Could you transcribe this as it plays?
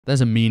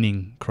There's a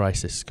meaning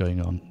crisis going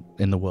on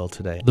in the world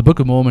today. The Book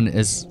of Mormon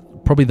is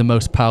probably the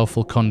most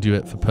powerful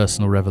conduit for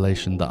personal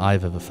revelation that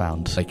I've ever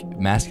found. Like,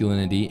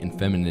 masculinity and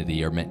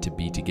femininity are meant to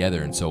be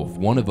together, and so if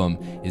one of them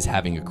is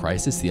having a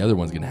crisis, the other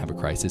one's going to have a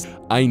crisis.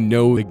 I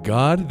know the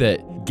God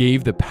that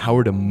gave the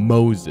power to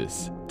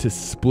Moses to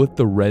split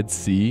the Red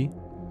Sea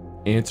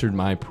answered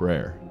my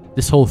prayer.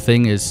 This whole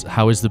thing is,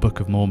 how is the Book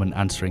of Mormon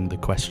answering the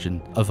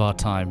question of our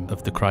time,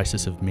 of the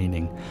crisis of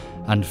meaning?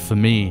 And for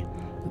me,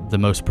 the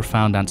most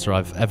profound answer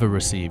I've ever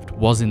received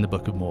was in the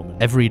Book of Mormon.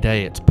 Every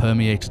day it's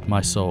permeated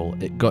my soul.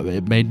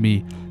 It made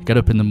me get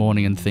up in the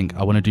morning and think,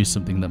 I want to do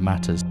something that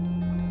matters.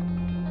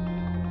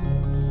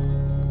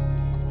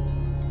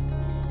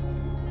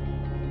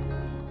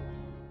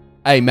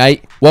 Hey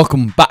mate,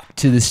 welcome back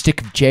to the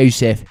Stick of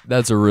Joseph.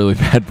 That's a really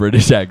bad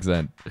British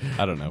accent.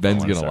 I don't know. if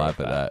Ben's I going to wanna laugh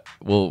start at with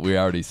that. Well, we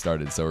already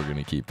started, so we're going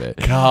to keep it.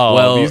 Oh,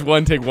 Well, these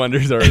one-take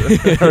wonders are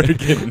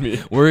getting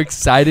me. We're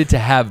excited to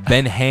have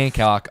Ben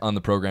Hancock on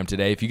the program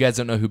today. If you guys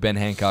don't know who Ben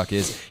Hancock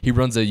is, he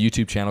runs a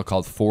YouTube channel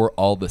called For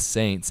All the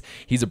Saints.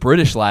 He's a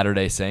British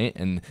Latter-day Saint,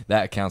 and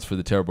that accounts for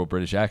the terrible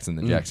British accent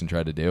that Jackson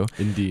tried to do.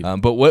 Indeed.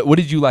 But what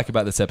did you like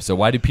about this episode?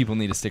 Why do people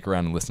need to stick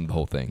around and listen to the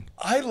whole thing?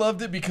 I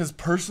loved it because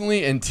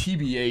personally, and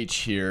TBH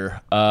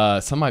here,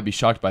 some might be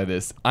shocked by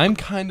this, I'm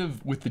kind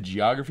of with the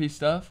geography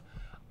stuff.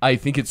 I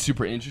think it's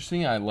super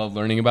interesting. I love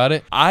learning about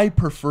it. I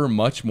prefer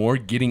much more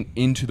getting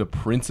into the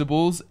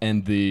principles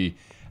and the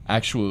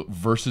actual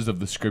verses of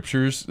the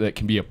scriptures that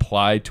can be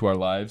applied to our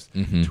lives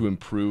to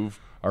improve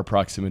our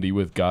proximity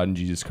with God and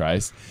Jesus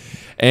Christ.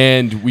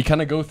 And we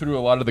kind of go through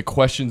a lot of the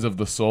questions of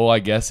the soul, I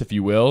guess, if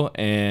you will,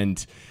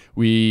 and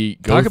we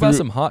go Talk about through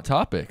some hot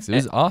topics. It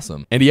was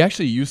awesome. And he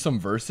actually used some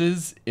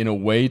verses in a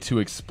way to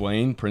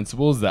explain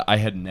principles that I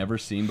had never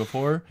seen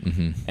before.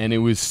 And it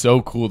was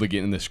so cool to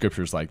get in the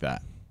scriptures like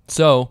that.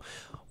 So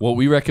what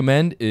we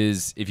recommend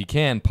is, if you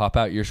can, pop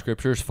out your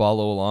scriptures,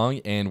 follow along,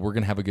 and we're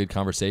going to have a good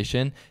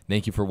conversation.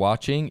 Thank you for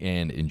watching,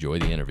 and enjoy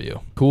the interview.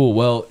 Cool.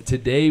 Well,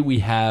 today we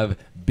have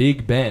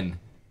Big Ben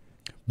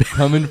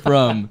coming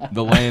from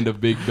the land of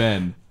Big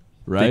Ben,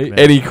 right? Big Ben.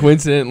 And he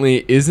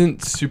coincidentally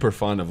isn't super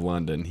fond of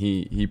London.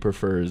 He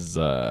prefers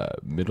The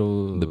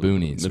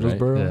boonies, right?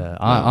 Middlesbrough. Yeah,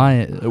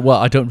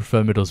 I don't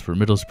prefer Middlesbrough.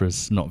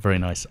 Middlesbrough's not very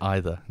nice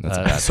either.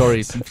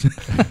 Sorry.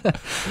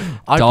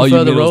 I To all you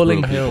prefer the Middlesbrough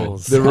rolling people.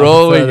 hills. The I prefer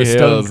rolling the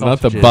stone hills,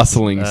 not the cottages,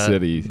 bustling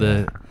city.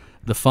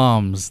 The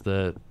farms,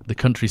 the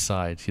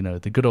countryside,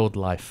 the good old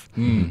life.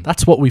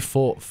 That's what we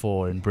fought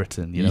for in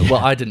Britain.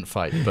 Well, I didn't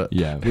fight, but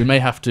Yeah. we may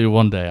have to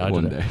one day. I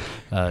One don't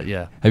know.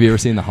 Yeah. Have you ever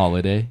seen The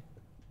Holiday?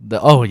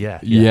 Oh yeah.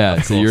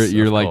 Of So course,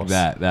 you're of like course.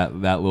 that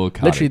little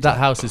cottage. Literally, that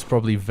house is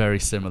probably very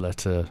similar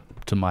to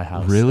my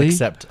house. Really?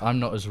 Except I'm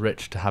not as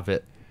rich to have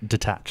it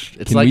detached.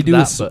 It's Can like we do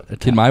that, but Can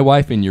attached. my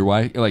wife and your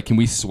wife, can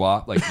we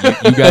swap?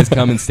 You guys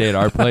come and stay at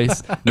our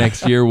place.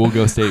 Next year, we'll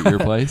go stay at your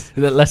place.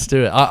 Let's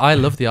do it. I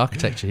love the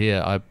architecture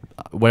here.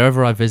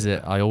 Wherever I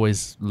visit, I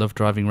always love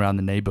driving around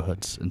the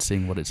neighborhoods and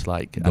seeing what it's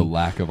like. The And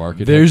lack of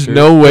architecture. There's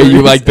no way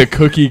you like the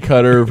cookie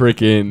cutter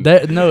freaking.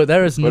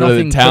 there is What are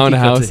the nothing cookie cutter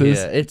townhouses?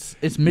 here.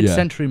 It's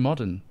mid-century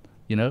modern.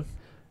 You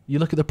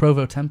look at the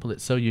Provo Temple;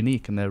 it's so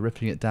unique, and they're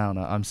ripping it down.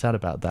 I'm sad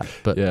about that,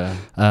 but Yeah.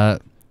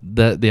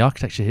 the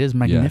architecture here is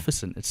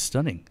magnificent. It's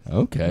stunning.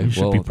 Okay. You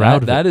should well, be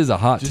proud of that it. is a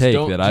hot take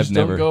that I've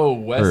never don't go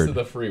west heard. of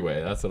the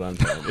freeway. That's what I'm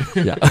telling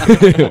you.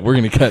 Yeah, we're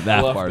gonna cut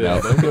that part Bluffdale.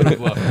 out. Don't go to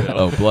Bluffdale.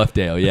 Oh,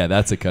 Bluffdale. Yeah,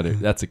 that's a cutter.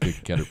 That's a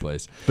cookie cutter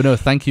place. But no,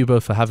 thank you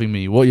both for having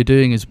me. What you're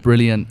doing is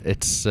brilliant.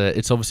 It's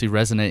obviously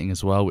resonating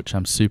as well, which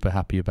I'm super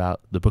happy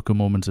about. The Book of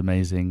Mormon's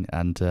amazing,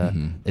 and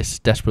it's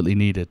desperately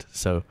needed.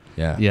 So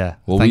Yeah.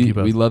 Well, thank you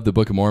both. we love the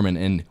Book of Mormon,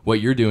 and what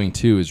you're doing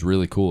too is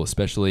really cool.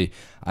 Especially,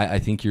 I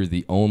think you're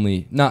the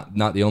only, not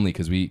the only,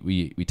 because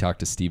we talked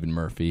to Stephen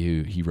Murphy,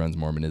 who he runs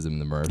Mormonism in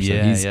the Murph. So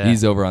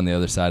he's over on the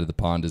other side of the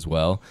pond as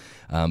well.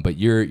 But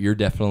you're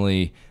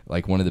definitely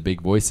like one of the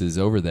big voices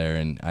over there,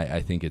 and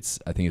I think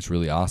it's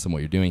really awesome what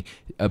you're doing.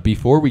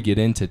 Before we get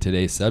into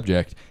today's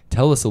subject,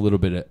 tell us a little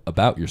bit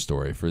about your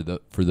story for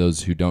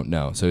those who don't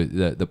know. So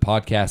the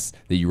podcast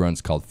that you run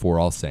is called For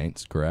All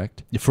Saints,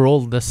 correct? For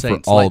all the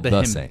saints, For all like the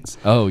hymn. saints.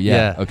 Oh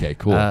yeah. Okay.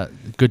 Cool.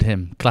 Good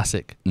hymn,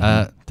 classic.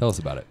 Tell us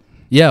about it.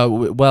 Yeah,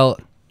 well,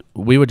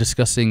 we were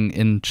discussing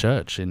in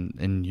church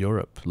in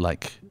Europe,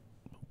 like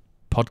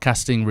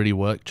podcasting really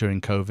worked during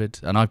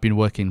COVID, and I've been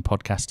working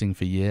podcasting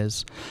for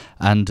years,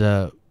 and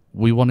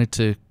we wanted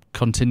to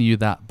continue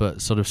that,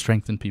 but sort of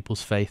strengthen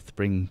people's faith,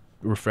 bring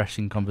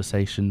refreshing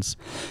conversations,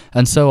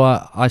 and so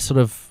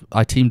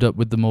I teamed up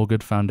with the More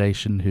Good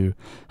Foundation, who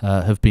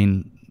have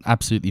been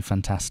absolutely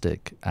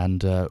fantastic,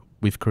 and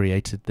we've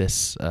created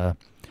this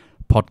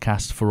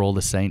podcast For All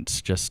the Saints,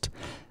 just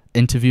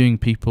interviewing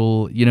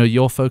people.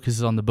 Your focus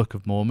is on the Book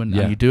of Mormon,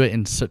 and you do it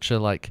in such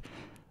a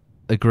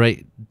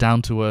great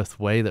down-to-earth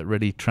way that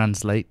really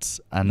translates,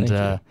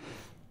 and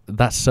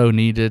that's so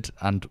needed.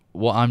 And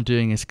what I'm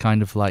doing is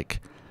kind of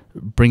like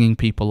bringing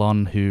people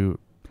on who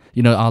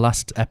our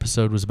last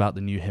episode was about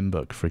the new hymn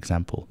book, for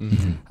example,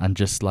 and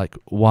just like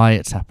why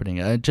it's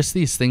happening. Just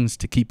these things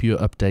to keep you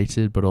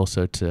updated, but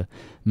also to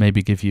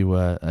maybe give you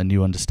a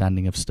new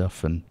understanding of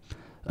stuff and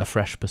a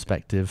fresh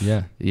perspective.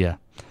 Yeah.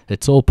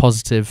 It's all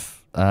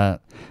positive,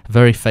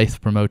 very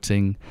faith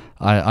promoting.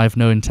 I've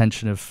no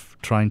intention of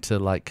trying to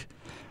like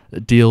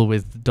deal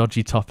with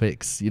dodgy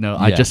topics.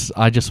 I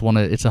just want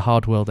to. It's a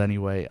hard world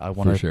anyway. I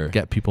want to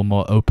get people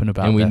more open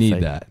about. And we need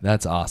faith. that.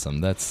 That's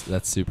awesome. That's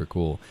super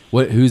cool.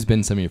 Who's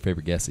been some of your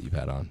favorite guests that you've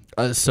had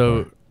on?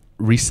 So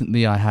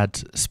recently, I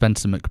had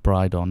Spencer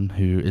McBride on,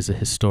 who is a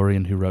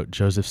historian who wrote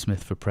Joseph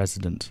Smith for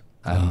President.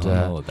 And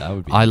that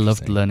would be I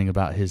loved learning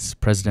about his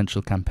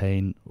presidential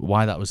campaign,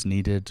 why that was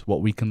needed,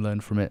 what we can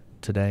learn from it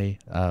today,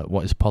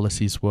 what his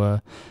policies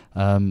were,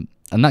 and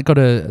that got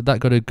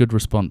a good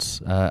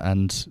response.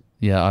 And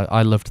yeah,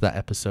 I loved that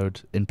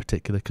episode in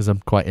particular because I'm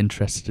quite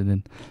interested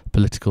in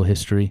political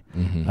history.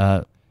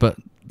 But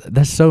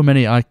there's so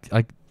many.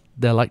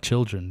 They're like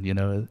children,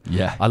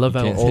 Yeah, I love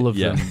how all of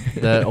them.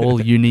 They're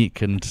all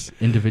unique and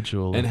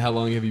individual. And how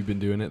long have you been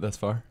doing it thus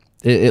far?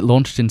 It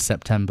launched in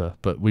September,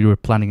 but we were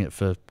planning it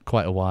for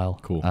quite a while.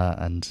 Cool.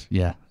 And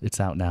yeah, it's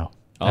out now.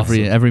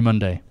 Awesome. Every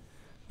Monday.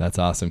 That's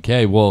awesome.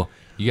 Okay, well,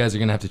 you guys are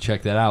going to have to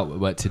check that out.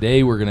 But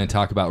today we're going to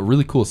talk about a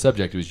really cool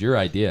subject. It was your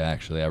idea,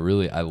 actually.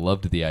 I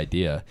loved the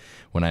idea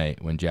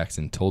when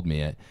Jackson told me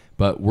it.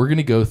 But we're going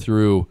to go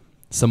through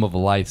some of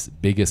life's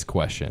biggest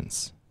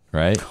questions,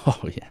 right?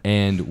 Oh, yeah.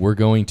 And we're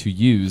going to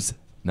use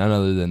none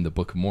other than the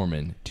Book of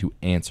Mormon to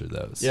answer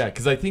those. Yeah,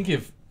 because I think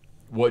if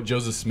what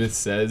Joseph Smith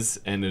says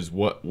and is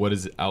what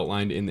is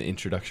outlined in the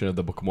introduction of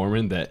the Book of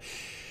Mormon, that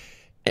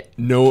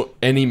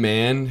any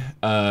man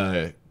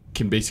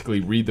can basically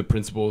read the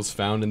principles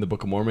found in the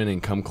Book of Mormon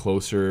and come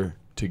closer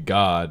to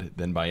God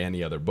than by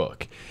any other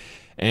book.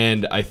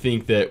 And I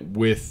think that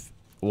with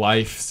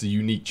life's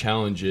unique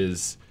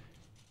challenges,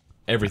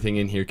 everything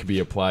in here could be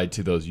applied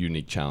to those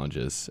unique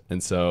challenges.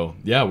 And so,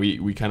 yeah,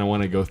 we kind of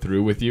want to go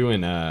through with you.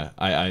 And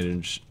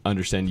I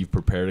understand you've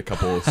prepared a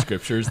couple of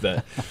scriptures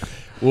that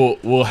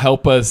will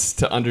help us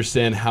to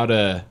understand how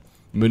to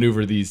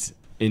maneuver these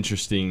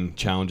interesting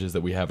challenges that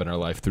we have in our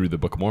life through the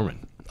Book of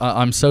Mormon.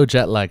 I'm so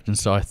jet lagged, and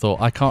so I thought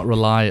I can't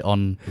rely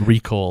on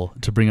recall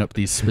to bring up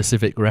these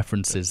specific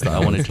references that I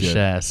wanted to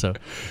share. So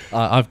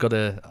I've got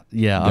to,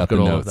 I've got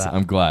all of that.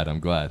 I'm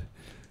glad.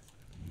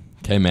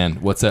 Okay, man.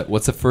 What's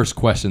the first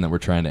question that we're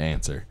trying to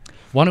answer?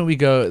 Why don't we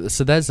go?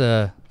 So there's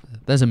a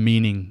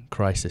meaning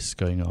crisis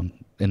going on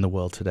in the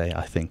world today,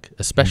 I think,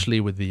 especially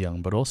with the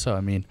young, but also,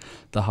 I mean,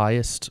 the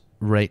highest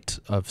rate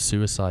of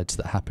suicides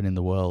that happen in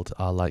the world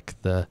are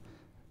like the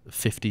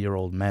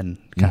 50-year-old men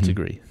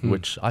category,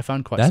 which I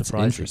found quite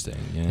surprising. That's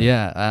interesting.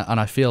 Yeah. And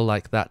I feel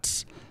like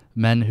that's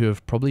men who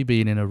have probably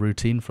been in a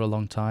routine for a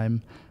long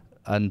time,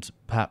 and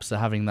perhaps they're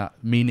having that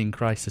meaning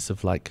crisis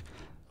of like,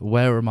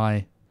 where am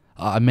I?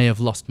 I may have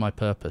lost my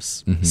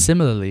purpose.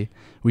 Similarly,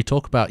 we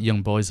talk about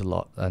young boys a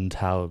lot and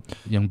how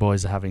young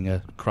boys are having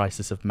a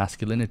crisis of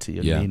masculinity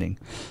and meaning.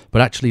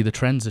 But actually, the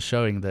trends are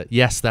showing that,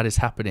 yes, that is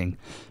happening,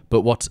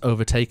 but what's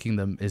overtaking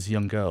them is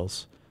young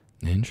girls.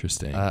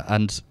 Interesting.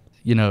 And,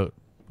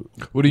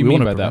 what do you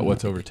mean by that?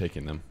 What's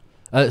overtaking them?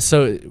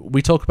 So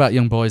we talk about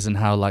young boys and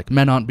how like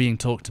men aren't being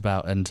talked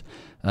about and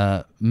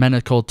men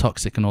are called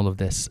toxic and all of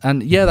this.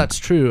 And yeah, that's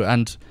true.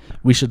 And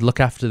we should look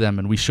after them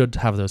and we should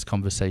have those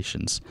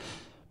conversations.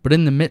 But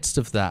in the midst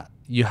of that,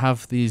 you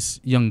have these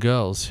young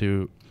girls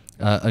who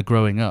are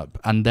growing up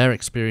and they're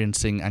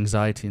experiencing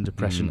anxiety and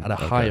depression at a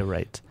higher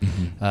rate.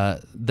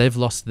 They've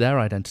lost their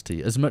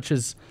identity. As much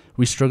as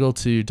we struggle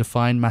to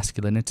define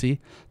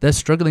masculinity, they're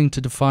struggling to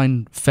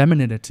define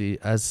femininity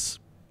as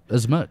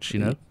much,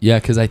 Yeah,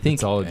 because I think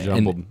it's all a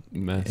jumbled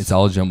mess. It's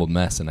all a jumbled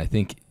mess, and I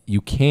think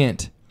you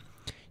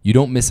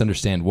don't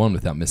misunderstand one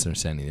without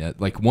misunderstanding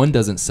that. Like one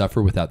doesn't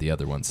suffer without the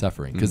other one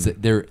suffering, because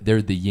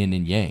they're the yin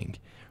and yang,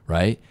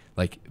 right?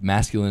 Like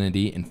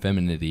masculinity and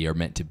femininity are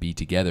meant to be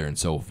together, and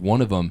so if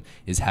one of them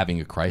is having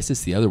a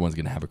crisis, the other one's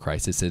going to have a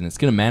crisis, and it's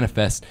going to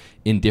manifest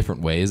in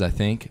different ways. I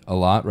think a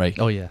lot, right?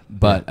 Oh yeah.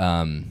 But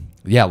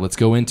let's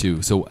go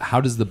into. So,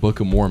 how does the Book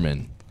of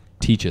Mormon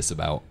teach us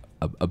about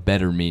a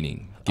better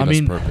meaning? Give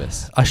us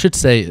purpose. I should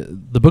say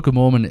the Book of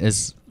Mormon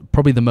is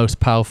probably the most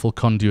powerful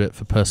conduit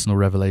for personal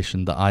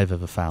revelation that I've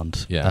ever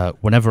found. Yeah.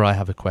 Whenever I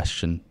have a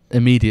question,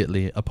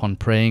 immediately upon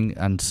praying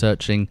and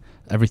searching,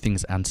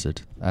 everything's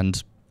answered.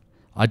 And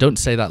I don't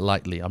say that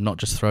lightly. I'm not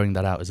just throwing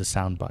that out as a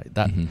soundbite.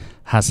 That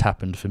has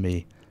happened for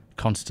me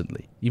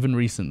constantly. Even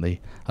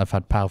recently, I've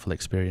had powerful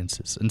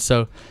experiences. And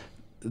so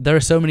there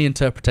are so many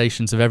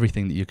interpretations of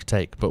everything that you could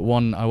take. But I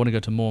want to go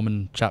to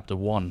Mormon chapter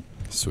 1.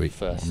 Sweet.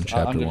 First. Mormon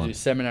chapter I'm going 1. to do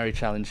seminary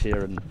challenge here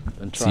and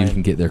try. See if you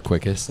can get there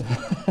quickest.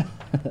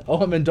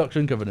 I'm in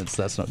Doctrine and Covenants.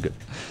 That's not good.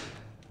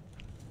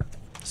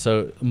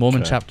 So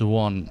Mormon chapter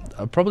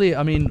 1. Probably,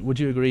 would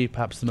you agree,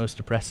 perhaps the most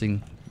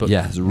depressing book?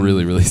 Yeah, it's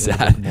really, really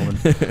sad.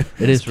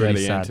 It is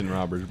really sad. Anton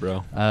Roberts,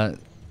 bro.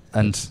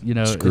 And,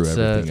 screw it's,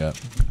 everything up.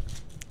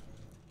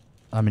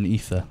 I'm in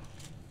ether.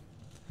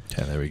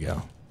 Okay, there we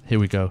go. here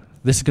we go.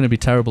 This is going to be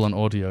terrible on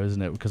audio,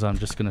 isn't it? Because I'm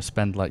just going to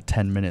spend like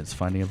 10 minutes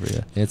finding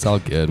every. It's all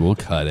good. We'll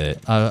cut it.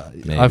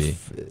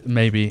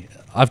 Maybe.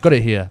 I've got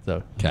it here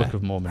though. 'Kay. Book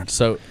of Mormon.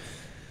 So.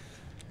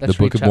 The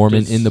Book of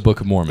Mormon in the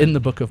Book of Mormon. In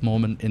the Book of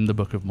Mormon, in the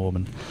Book of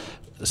Mormon.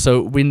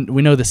 So we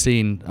know the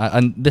scene,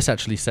 and this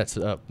actually sets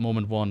it up.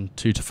 Mormon 1,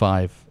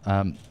 2-5.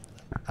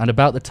 And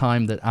about the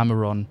time that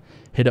Amaron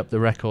hid up the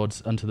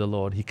records unto the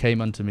Lord, he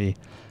came unto me,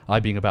 I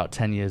being about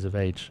 10 years of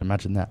age.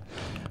 Imagine that.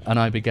 And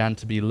I began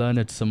to be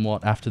learned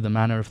somewhat after the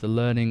manner of the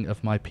learning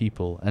of my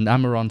people. And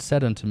Amaron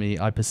said unto me,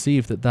 I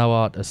perceive that thou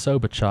art a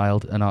sober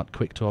child, and art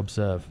quick to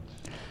observe.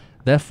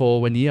 Therefore,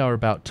 when ye are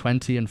about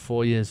 20 and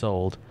 4 years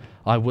old,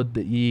 I would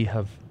that ye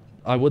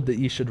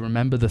should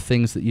remember the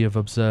things that ye have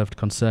observed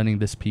concerning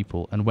this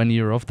people, and when ye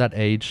are of that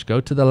age,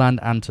 go to the land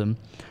Antum,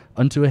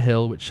 unto a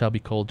hill which shall be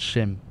called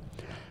Shim.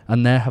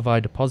 And there have I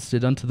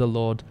deposited unto the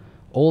Lord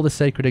all the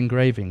sacred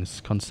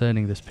engravings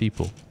concerning this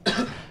people.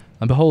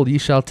 And behold, ye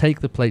shall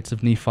take the plates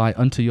of Nephi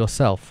unto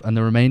yourself, and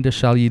the remainder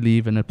shall ye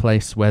leave in a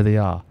place where they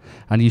are.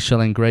 And ye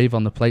shall engrave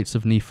on the plates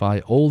of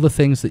Nephi all the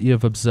things that ye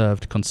have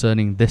observed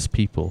concerning this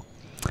people.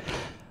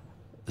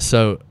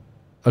 So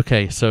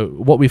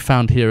what we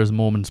found here is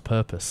Mormon's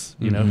purpose.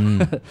 You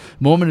know,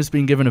 Mormon has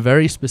been given a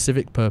very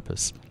specific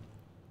purpose.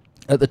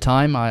 At the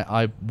time,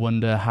 I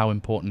wonder how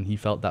important he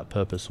felt that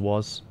purpose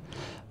was.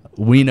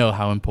 We know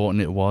how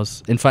important it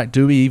was. In fact,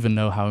 do we even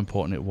know how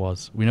important it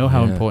was? We know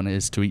how important it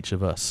is to each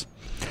of us.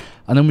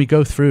 And then we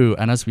go through,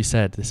 and as we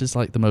said, this is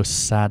like the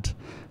most sad,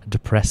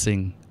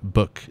 depressing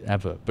book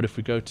ever. But if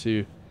we go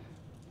to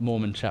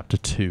Mormon chapter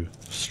 2,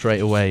 straight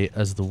away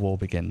as the war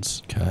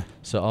begins. Okay.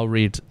 So I'll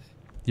read.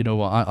 You know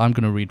what? I'm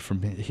going to read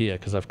from here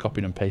because I've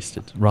copied and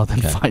pasted rather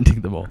than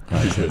finding them all.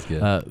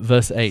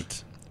 Verse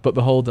 8. But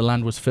behold, the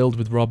land was filled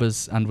with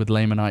robbers and with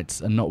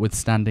Lamanites, and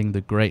notwithstanding the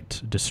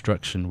great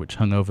destruction which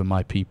hung over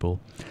my people,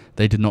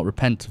 they did not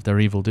repent of their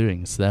evil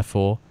doings.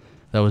 Therefore,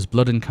 there was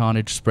blood and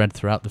carnage spread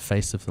throughout the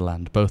face of the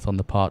land, both on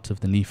the part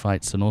of the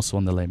Nephites and also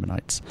on the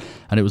Lamanites.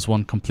 And it was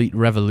one complete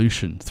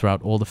revolution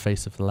throughout all the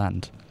face of the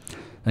land.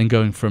 And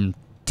going from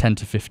 10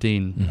 to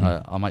 15,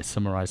 I might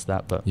summarize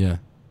that, but it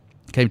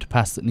came to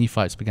pass that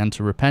Nephites began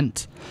to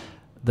repent.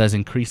 There's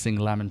increasing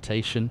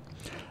lamentation.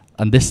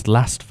 And this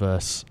last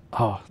verse,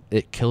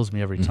 it kills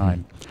me every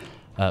time.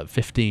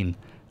 15.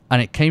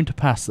 And it came to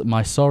pass that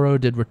my sorrow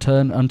did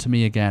return unto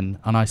me again,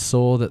 and I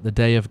saw that the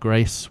day of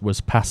grace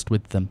was past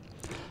with them,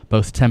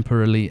 both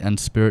temporally and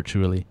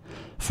spiritually.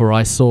 For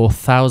I saw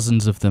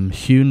thousands of them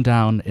hewn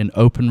down in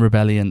open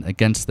rebellion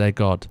against their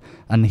God,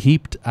 and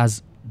heaped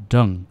as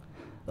dung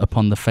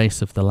upon the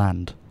face of the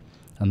land.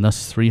 And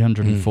thus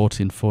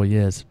 344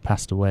 years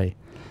passed away.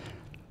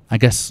 I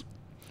guess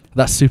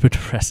that's super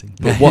depressing.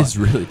 But what is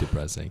really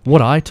depressing?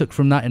 What I took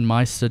from that in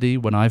my study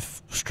when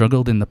I've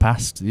struggled in the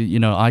past, you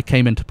know, I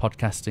came into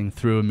podcasting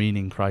through a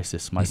meaning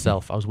crisis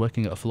myself. I was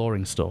working at a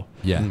flooring store.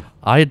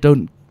 I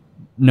don't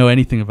know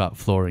anything about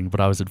flooring,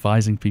 but I was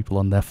advising people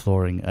on their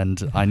flooring,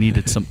 and I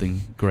needed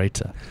something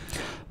greater.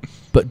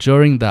 But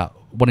during that,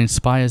 what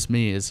inspires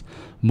me is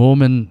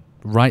Mormon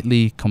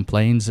rightly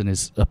complains and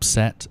is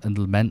upset and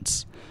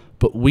laments,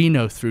 but we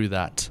know through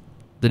that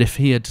if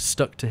he had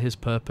stuck to his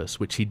purpose,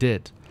 which he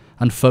did,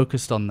 and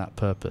focused on that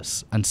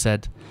purpose and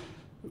said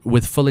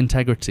with full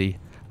integrity,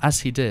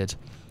 as he did,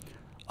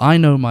 I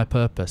know my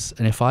purpose,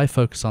 and if I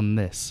focus on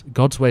this,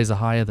 God's ways are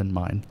higher than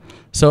mine.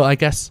 So I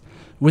guess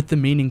with the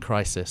meaning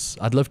crisis,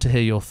 I'd love to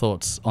hear your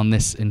thoughts on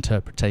this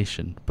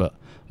interpretation, but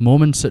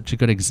Mormon's such a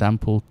good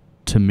example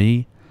to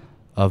me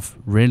of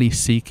really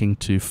seeking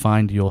to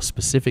find your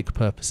specific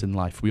purpose in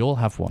life. We all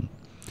have one.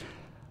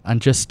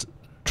 And just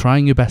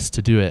trying your best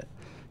to do it.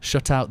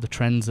 Shut out the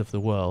trends of the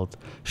world,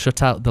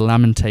 shut out the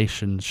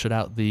lamentations, shut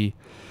out the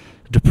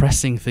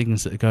depressing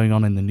things that are going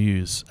on in the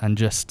news, and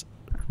just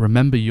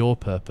remember your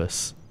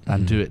purpose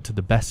and do it to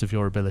the best of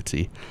your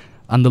ability.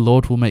 And the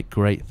Lord will make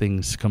great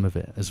things come of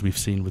it, as we've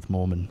seen with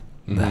Mormon.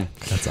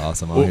 That's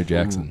awesome. I'll hear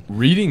Jackson.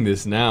 Reading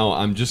this now,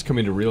 I'm just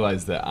coming to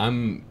realize that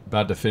I'm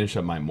about to finish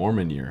up my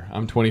Mormon year.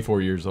 I'm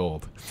 24 years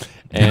old.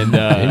 And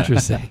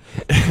interesting.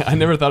 I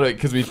never thought of it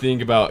because we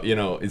think about, you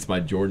know, it's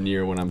my Jordan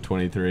year when I'm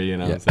 23,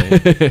 and I'm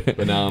saying,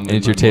 but now I'm. And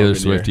it's your Taylor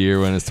Swift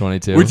year when it's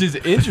 22. Which is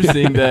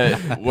interesting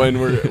that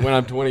when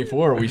I'm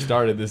 24, we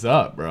started this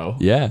up, bro.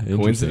 Yeah,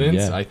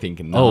 coincidence? Yeah. I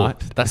think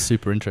not. Oh, that's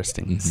super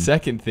interesting.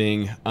 Second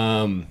thing,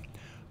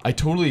 I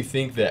totally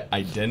think that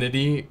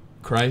identity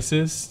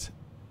crisis,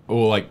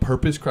 or like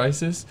purpose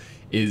crisis,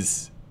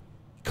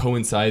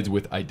 coincides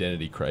with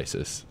identity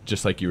crisis,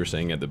 just like you were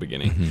saying at the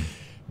beginning.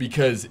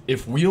 Because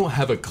if we don't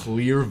have a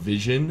clear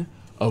vision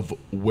of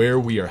where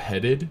we are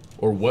headed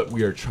or what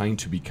we are trying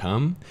to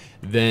become,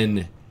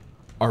 then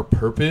our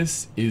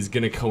purpose is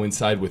going to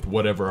coincide with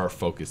whatever our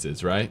focus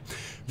is, right?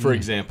 For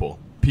example,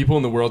 people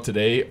in the world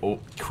today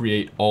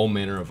create all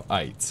manner of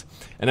ites.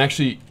 And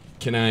actually,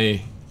 can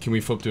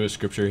we flip to a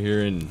scripture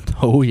here in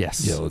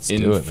yes. Yeah, let's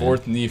do it,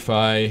 4th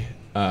Nephi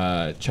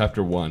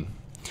chapter 1.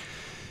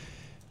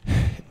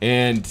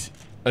 And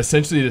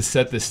essentially, to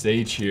set the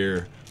stage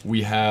here,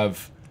 we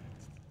have,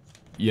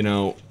 you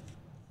know,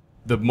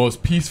 the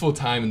most peaceful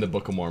time in the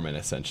Book of Mormon,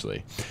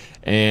 essentially.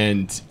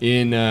 And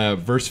in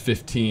verse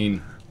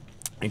 15,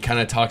 it kind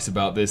of talks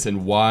about this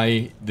and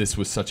why this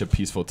was such a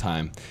peaceful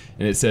time.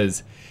 And it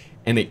says,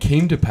 "And it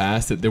came to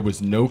pass that there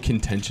was no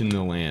contention in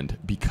the land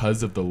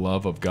because of the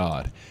love of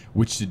God,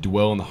 which did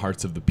dwell in the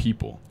hearts of the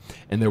people.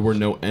 And there were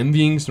no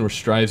envyings, nor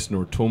strifes,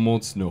 nor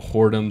tumults, no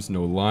whoredoms,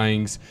 no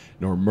lyings,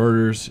 nor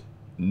murders,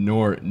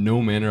 nor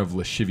no manner of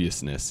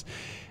lasciviousness.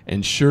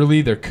 And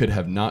surely there could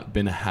have not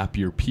been a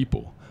happier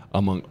people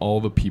among all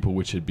the people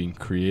which had been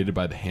created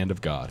by the hand of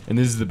God." And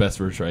this is the best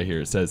verse right here.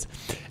 It says,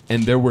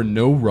 "And there were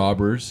no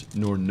robbers,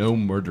 nor no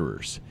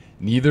murderers,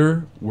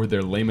 neither were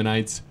there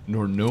Lamanites,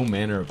 nor no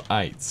manner of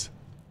ites.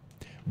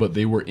 But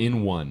they were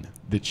in one,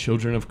 the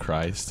children of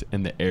Christ,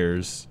 and the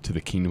heirs to the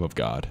kingdom of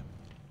God."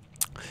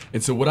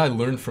 And so what I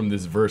learned from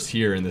this verse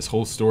here and this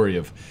whole story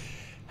of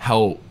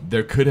how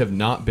there could have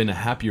not been a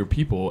happier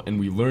people, and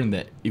we learned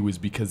that it was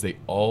because they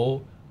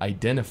all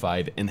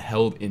identified and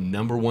held in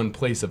number one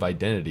place of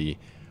identity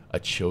a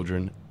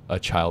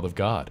child of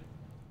God,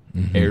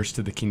 heirs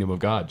to the kingdom of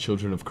God,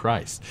 children of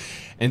Christ.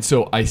 And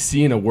so I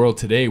see in a world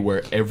today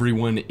where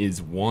everyone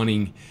is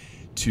wanting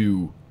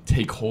to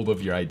take hold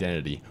of your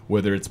identity,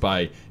 whether it's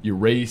by your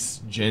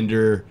race,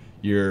 gender,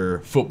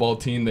 your football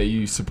team that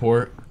you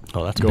support.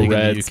 Oh, that's Go big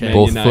Reds, in the UK.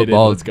 Both United,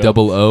 football, let's go.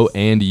 double O,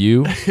 and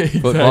U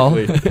football.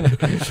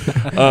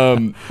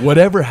 Exactly.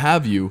 Whatever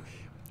have you,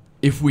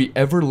 if we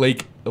ever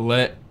let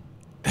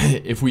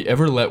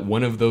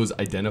one of those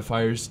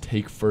identifiers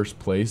take first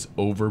place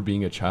over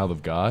being a child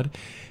of God,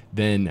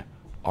 then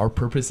our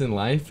purpose in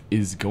life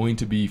is going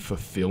to be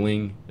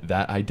fulfilling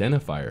that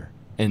identifier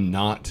and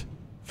not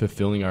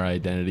fulfilling our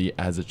identity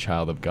as a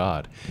child of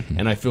God.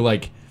 And I feel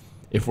like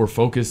if we're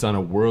focused on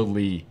a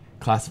worldly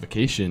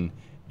classification,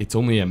 it's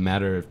only a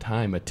matter of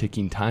time, a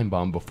ticking time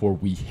bomb, before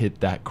we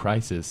hit that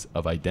crisis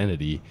of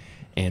identity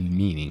and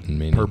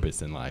meaning.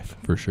 Purpose in life.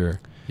 For sure.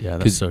 Yeah,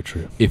 that's so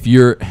true. If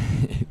you're,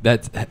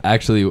 that's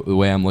actually the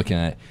way I'm looking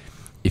at it.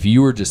 If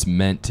you were just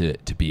meant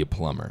to be a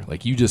plumber,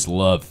 like you just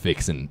love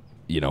fixing,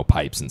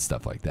 pipes and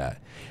stuff like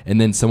that, and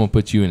then someone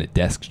puts you in a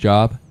desk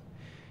job,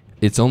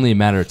 it's only a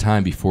matter of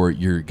time before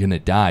you're going to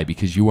die,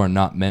 because you are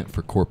not meant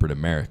for corporate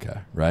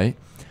America, right?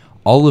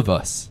 All of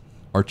us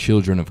are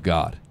children of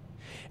God.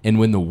 And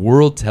when the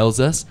world tells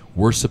us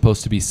we're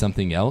supposed to be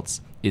something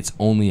else, it's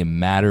only a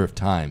matter of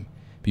time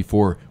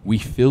before we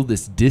feel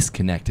this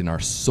disconnect in our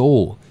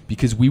soul,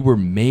 because we were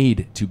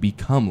made to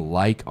become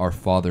like our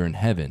Father in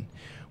heaven.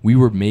 We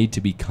were made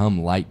to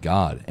become like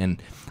God.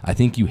 And I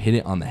think you hit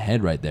it on the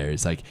head right there.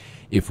 It's like,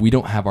 if we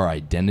don't have our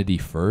identity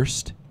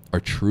first, our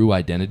true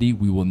identity,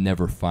 we will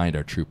never find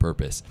our true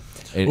purpose.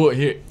 And well,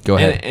 here, go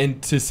ahead.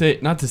 And to say,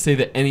 not to say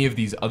that any of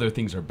these other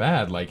things are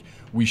bad. Like,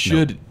 we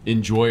should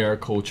enjoy our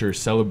culture,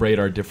 celebrate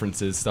our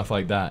differences, stuff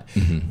like that.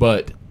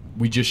 But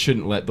we just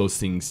shouldn't let those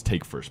things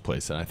take first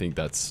place. And I think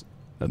that's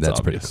pretty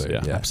obvious.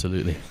 clear. Yeah.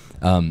 Absolutely.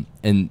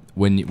 And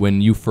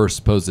when you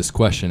first posed this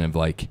question of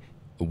like,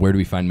 where do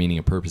we find meaning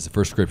and purpose? The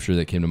first scripture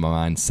that came to my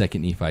mind, 2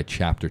 Nephi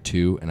chapter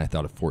 2, and I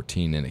thought of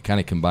 14, and it kind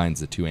of combines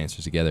the two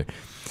answers together.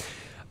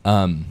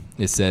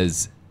 It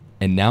says,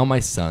 "And now my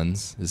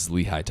sons," this is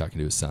Lehi talking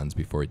to his sons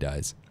before he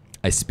dies,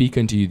 "I speak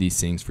unto you these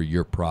things for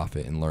your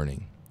profit and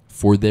learning.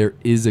 For there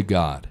is a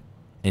God,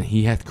 and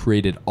he hath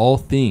created all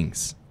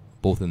things,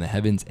 both in the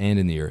heavens and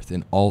in the earth,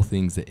 and all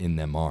things that in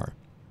them are,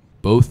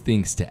 both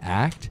things to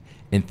act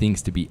and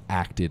things to be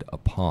acted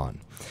upon."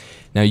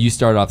 Now, you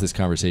started off this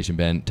conversation,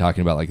 Ben,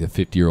 talking about like the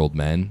 50-year-old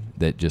men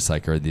that just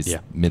like are this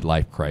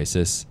midlife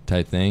crisis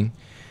type thing,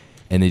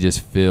 and they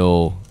just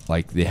feel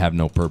like they have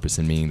no purpose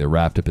and meaning. They're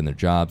wrapped up in their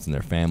jobs and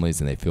their families,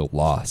 and they feel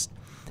lost.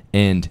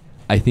 And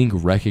I think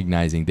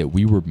recognizing that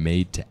we were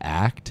made to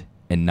act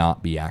and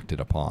not be acted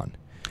upon.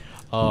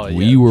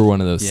 We were one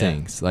of those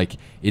things. Like,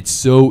 it's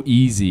so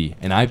easy,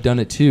 and I've done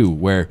it too,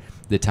 where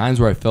the times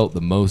where I felt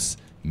the most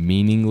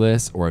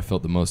meaningless or I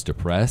felt the most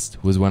depressed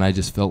was when I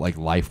just felt like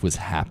life was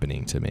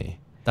happening to me.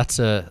 That's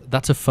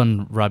a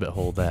fun rabbit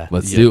hole there.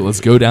 Let's do it.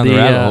 Let's go down the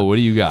rabbit hole. What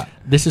do you got?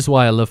 This is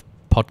why I love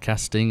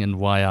podcasting, and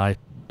why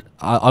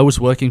I was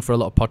working for a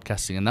lot of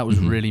podcasting, and that was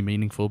really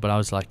meaningful, but I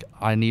was like,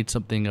 I need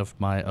something of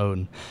my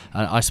own.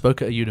 And I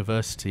spoke at a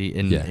university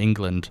in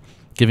England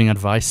giving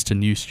advice to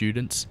new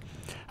students,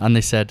 and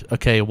they said,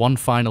 okay, one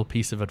final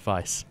piece of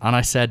advice. And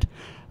I said,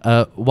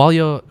 while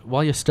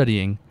you're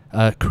studying,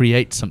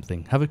 create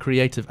something, have a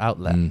creative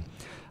outlet.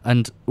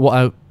 And what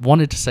I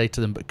wanted to say to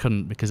them but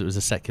couldn't, because it was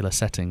a secular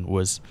setting,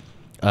 was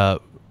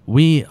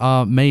we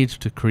are made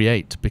to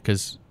create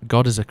because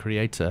God is a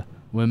creator.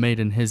 We're made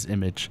in his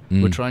image.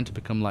 We're trying to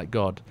become like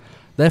God.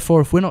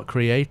 Therefore, if we're not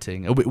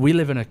creating, we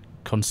live in a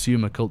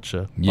consumer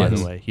culture, by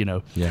the way,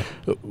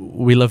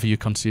 we love you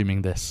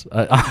consuming this.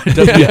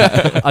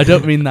 I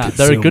don't mean that.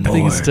 There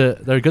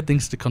are good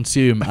things to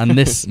consume, and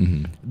this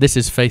this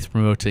is faith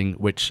promoting,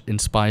 which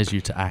inspires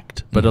you to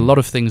act. But a lot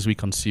of things we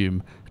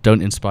consume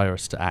don't inspire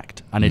us to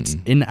act, and it's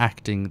in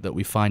acting that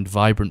we find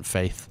vibrant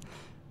faith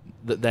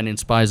that then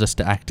inspires us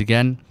to act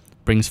again,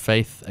 brings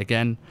faith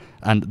again,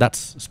 and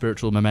that's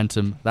spiritual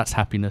momentum. That's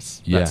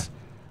happiness. That's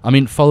I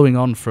mean, following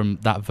on from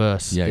that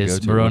verse Yeah, is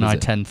go to it. Moroni What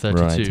is it? 10:32.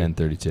 Moroni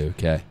 10:32.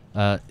 Okay.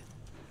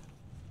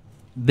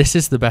 This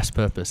is the best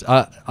purpose.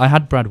 I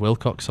had Brad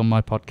Wilcox on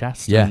my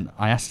podcast, Yeah. and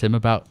I asked him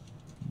about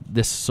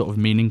this sort of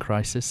meaning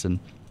crisis, and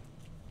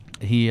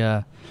he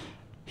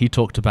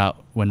talked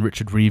about when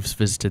Richard Reeves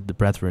visited the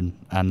Brethren,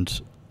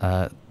 and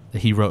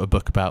he wrote a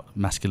book about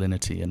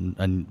masculinity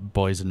and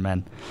boys and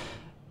men,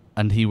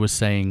 and he was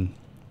saying,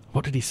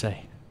 what did he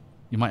say?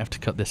 You might have to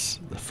cut this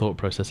thought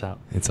process out.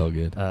 It's all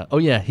good.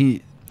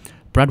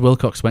 Brad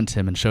Wilcox went to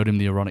him and showed him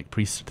the Aaronic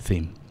priesthood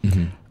theme,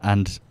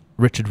 and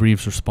Richard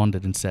Reeves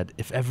responded and said,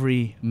 if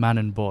every man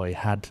and boy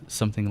had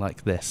something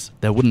like this,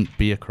 there wouldn't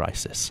be a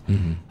crisis.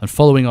 And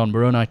following on,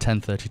 Moroni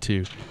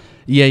 10:32,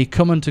 yea,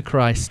 come unto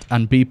Christ,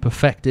 and be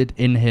perfected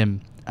in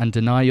him, and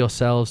deny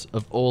yourselves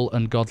of all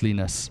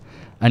ungodliness.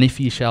 And if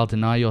ye shall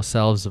deny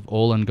yourselves of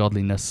all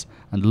ungodliness,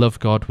 and love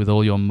God with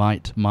all your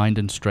might, mind,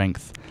 and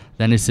strength,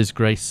 then is his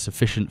grace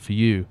sufficient for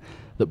you,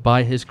 that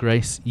by his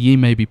grace ye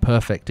may be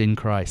perfect in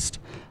Christ.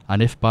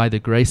 And if by the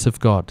grace of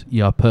God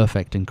ye are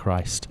perfect in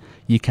Christ,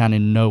 ye can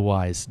in no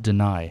wise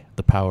deny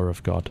the power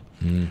of God.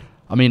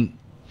 I mean,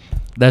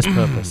 there's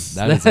purpose.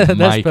 That is a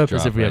there's mic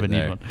purpose drop if we right ever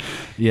there. need one.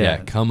 Yeah,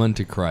 come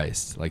unto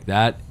Christ. Like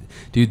that,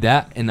 dude,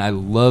 and I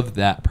love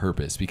that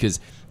purpose, because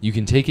you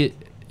can take it,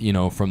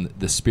 from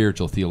the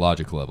spiritual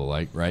theological level,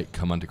 like, right?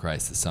 Come unto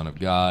Christ, the Son of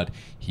God.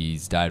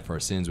 He's died for our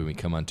sins. When we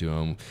come unto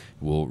him,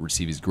 we'll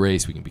receive his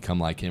grace. We can become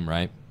like him,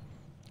 right?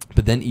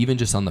 But then even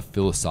just on the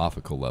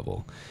philosophical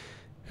level,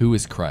 who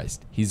is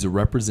Christ? He's a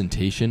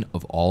representation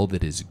of all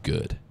that is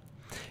good.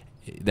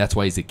 That's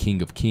why he's the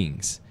King of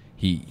Kings.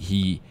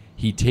 He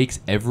takes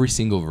every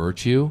single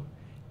virtue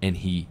and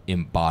he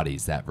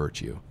embodies that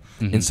virtue.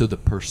 And so the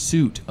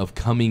pursuit of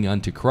coming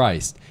unto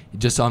Christ,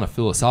 just on a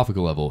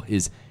philosophical level,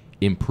 is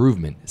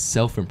improvement,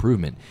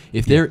 self-improvement.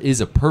 If there is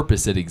a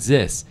purpose that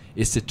exists,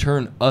 is to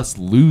turn us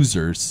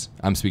losers.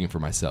 I'm speaking for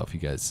myself, you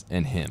guys,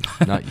 and him,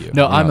 not you.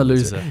 No, You're I'm not a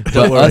loser. But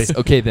Don't worry. us,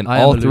 okay, then I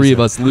am all a three of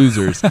loser. us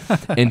losers,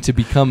 and to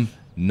become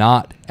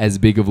not as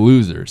big of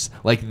losers.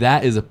 Like,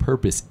 that is a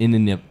purpose in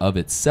and of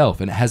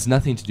itself, and it has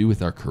nothing to do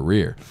with our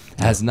career.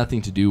 It has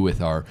nothing to do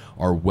with our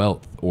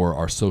wealth or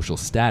our social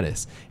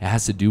status. It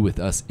has to do with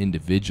us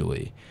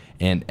individually,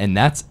 and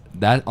that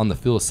on the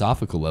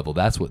philosophical level,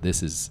 that's what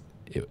this is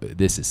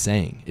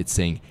saying. It's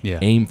saying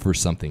aim for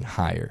something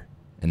higher,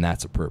 and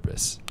that's a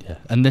purpose. Yeah,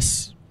 and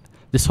this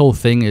whole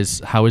thing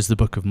is, how is the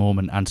Book of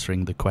Mormon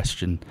answering the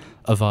question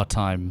of our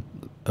time,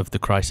 of the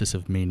crisis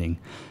of meaning?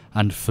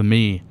 And for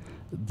me,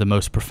 the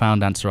most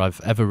profound answer I've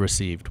ever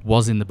received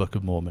was in the Book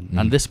of Mormon.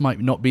 And this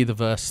might not be the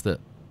verse that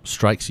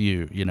strikes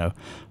you,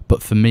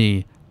 but for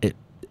me,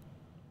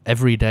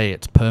 every day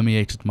it's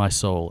permeated my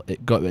soul.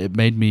 It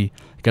made me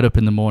get up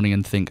in the morning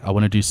and think, I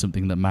want to do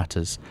something that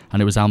matters.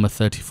 And it was Alma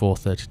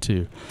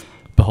 34:32.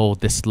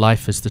 Behold, this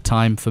life is the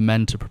time for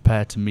men to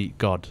prepare to meet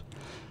God.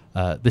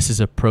 This is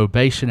a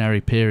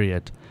probationary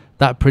period.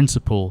 That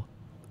principle,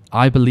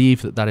 I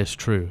believe that is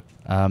true.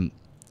 And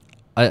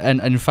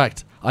in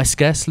fact, I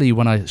scarcely,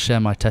 when I share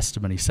my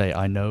testimony, say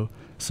I know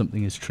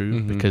something is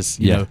true, because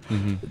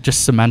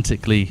just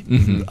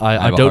semantically,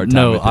 I don't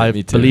know. I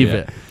believe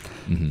it.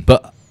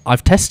 But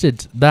I've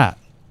tested that,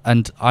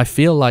 and I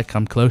feel like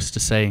I'm close to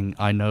saying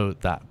I know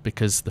that,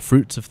 because the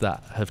fruits of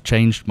that have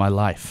changed my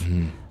life.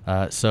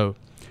 So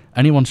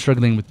anyone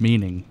struggling with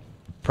meaning,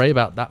 pray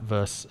about that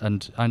verse,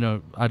 and I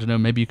don't know,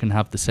 maybe you can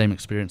have the same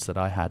experience that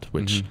I had,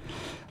 which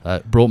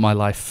brought my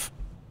life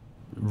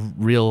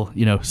real,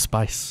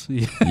 spice.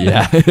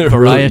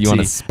 Variety, you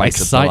want to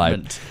spice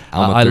excitement. Up the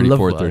life. Alma I love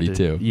what I 34:32.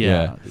 do.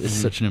 Yeah, it's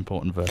such an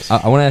important verse.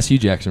 I want to ask you,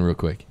 Jackson, real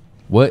quick.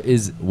 What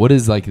is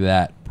like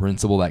that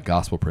principle, that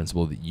gospel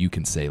principle that you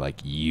can say,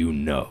 like, you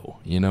know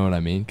what I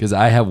mean? Because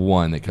I have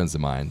one that comes to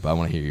mind, but I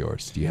want to hear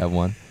yours. Do you have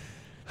one?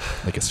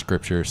 Like a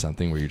scripture or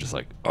something where you're just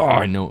like, oh,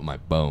 I know it in my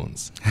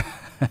bones.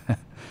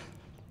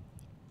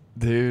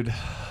 Dude,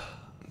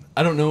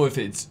 I don't know if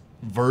it's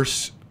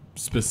verse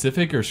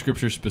specific or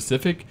scripture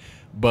specific,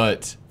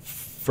 but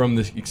from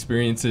the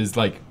experiences,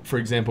 like, for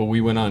example,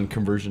 we went on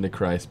Conversion to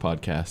Christ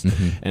podcast,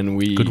 and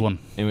Good one.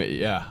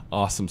 Yeah,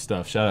 awesome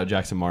stuff. Shout out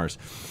Jackson Mars.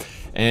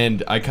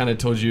 And I kind of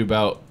told you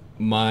about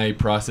my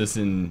process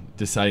in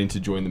deciding to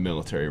join the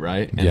military,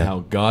 right? And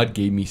how God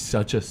gave me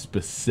such a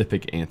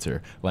specific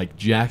answer, like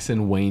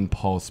Jackson Wayne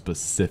Paul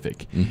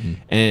specific.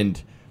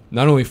 And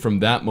not only from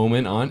that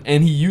moment on,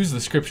 and he used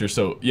the scripture,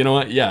 so you know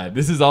what? Yeah,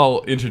 this is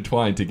all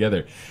intertwined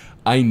together.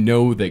 I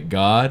know that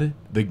God,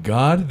 the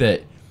God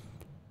that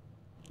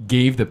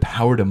gave the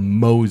power to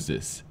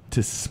Moses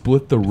to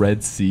split the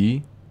Red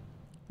Sea,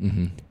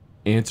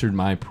 answered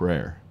my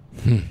prayer.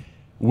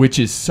 Which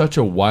is such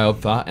a wild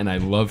thought, and I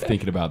love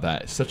thinking about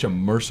that. Such a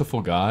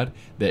merciful God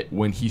that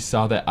when he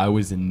saw that I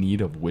was in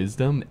need of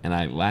wisdom and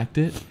I lacked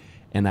it,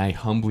 and I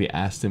humbly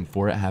asked him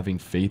for it, having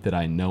faith that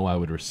I know I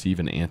would receive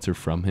an answer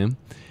from him,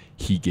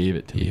 he gave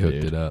it to me. He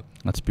hooked it up.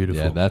 That's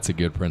beautiful. Yeah, that's a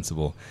good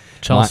principle.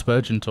 Charles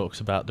Spurgeon talks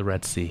about the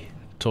Red Sea.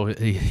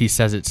 He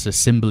says it's a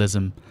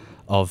symbolism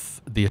of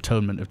the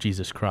atonement of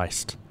Jesus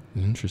Christ.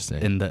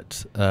 Interesting. In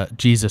that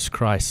Jesus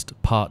Christ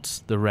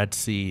parts the Red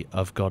Sea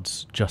of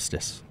God's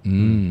justice.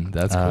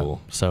 That's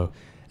cool. So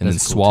and then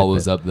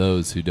swallows up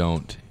those who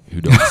don't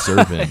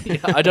serve him. Yeah,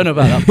 I don't know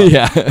about that.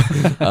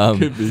 Yeah.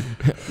 Could be.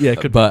 Yeah,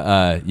 could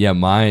but yeah,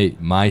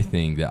 my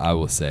thing that I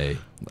will say,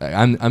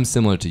 I'm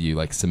similar to you,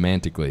 like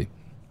semantically.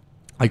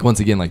 Like once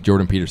again, like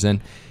Jordan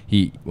Peterson,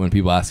 when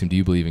people ask him, "Do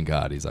you believe in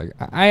God?" He's like,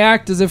 "I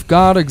act as if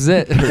God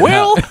exists."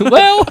 well,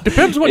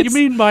 depends what you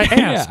mean by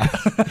ask.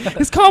 Yeah.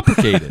 It's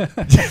complicated.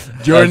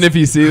 Jordan, if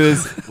you see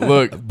this,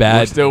 look,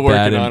 we're still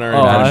working on our.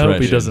 I hope he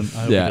impression. doesn't. I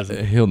hope he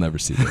doesn't. He'll never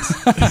see this.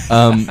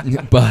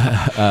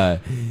 But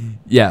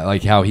yeah,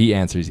 like how he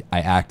answers,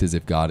 "I act as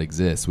if God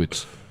exists,"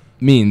 which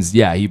means,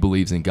 yeah, he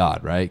believes in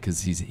God, right?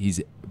 Because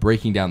he's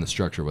breaking down the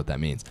structure of what that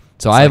means.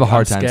 So I have a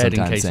hard time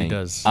sometimes saying,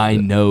 "I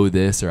know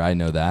this" or "I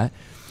know that."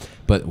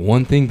 But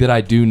one thing that I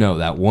do know,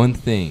 that one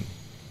thing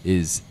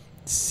is,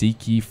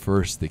 seek ye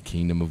first the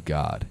kingdom of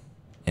God,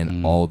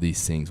 and all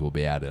these things will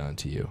be added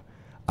unto you.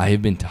 I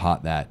have been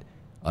taught that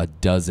a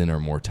dozen or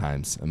more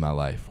times in my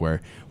life,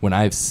 where when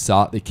I've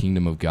sought the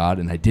kingdom of God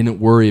and I didn't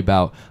worry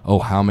about,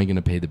 how am I going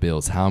to pay the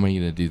bills? How am I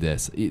going to do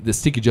this? The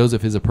Stick of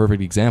Joseph is a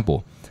perfect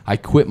example. I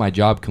quit my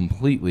job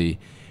completely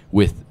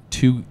with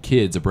 2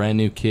 kids, a brand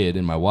new kid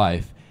and my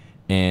wife,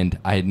 and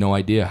I had no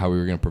idea how we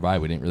were going to provide.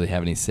 We didn't really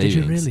have any savings.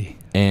 Did you really?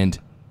 And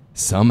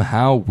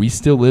somehow we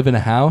still live in a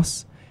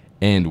house,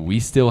 and we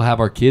still have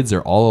our kids.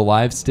 They're all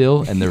alive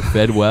still, and they're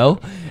fed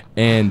well.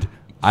 And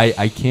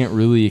I can't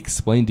really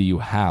explain to you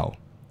how.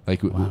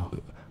 Like, wow.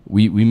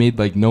 we made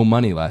like no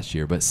money last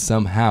year, but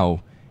somehow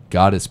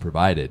God has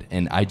provided.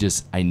 And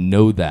I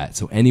know that.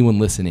 So anyone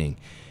listening,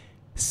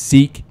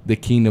 seek the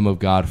kingdom of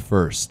God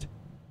first,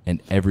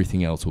 and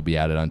everything else will be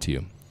added unto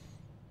you.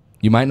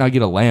 You might not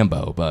get a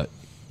Lambo, but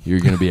you're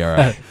going to be all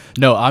right.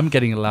 No, I'm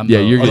getting a Lambo. Yeah,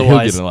 you're going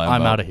to get a Lambo.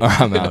 I'm out of here.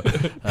 I'm out.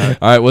 All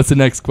right, what's the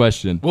next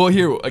question? Well,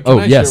 here.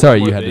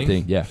 Sorry, you had the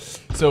thing. Yeah.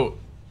 So,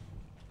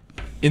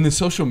 in the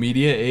social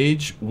media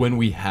age, when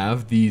we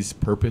have these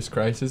purpose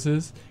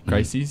crises,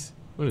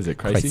 what is it?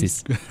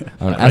 Crises?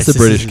 Ask the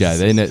British guy.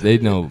 They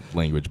know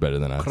language better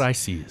than us.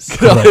 Crises.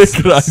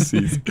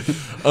 Crises.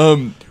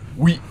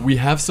 We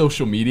have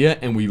social media,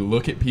 and we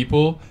look at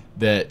people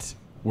that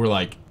we're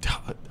like,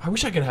 I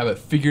wish I could have it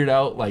figured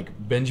out like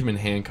Benjamin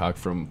Hancock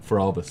from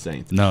For All the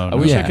Saints. I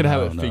wish I could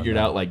have it figured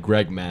out like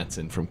Greg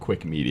Mattson from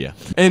Quick Media.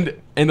 And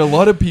a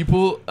lot of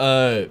people,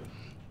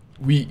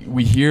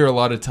 we hear a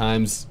lot of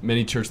times,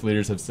 many church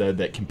leaders have said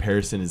that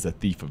comparison is a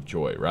thief of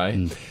joy,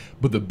 right?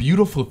 But the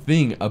beautiful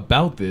thing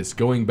about this,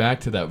 going back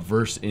to that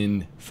verse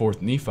in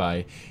 4th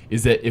Nephi,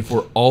 is that if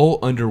we're all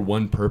under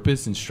one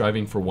purpose and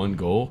striving for one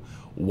goal,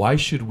 why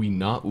should we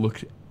not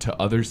look to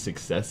others'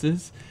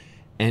 successes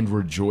and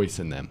rejoice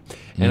in them?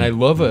 And I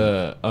love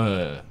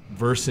a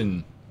verse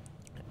in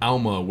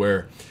Alma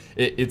where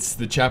it's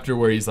the chapter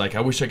where he's like,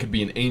 I wish I could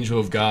be an angel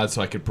of God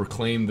so I could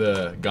proclaim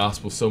the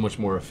gospel so much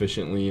more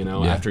efficiently,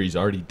 after he's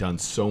already done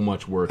so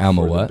much work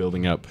Alma for the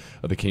building up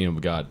of the kingdom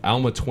of God.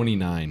 Alma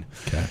 29.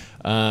 Okay.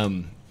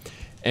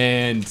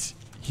 And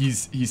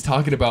he's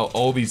talking about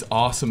all these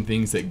awesome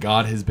things that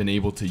God has been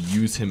able to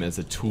use him as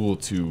a tool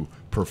to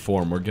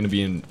perform. We're going to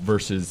be in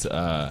verses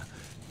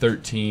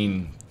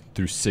 13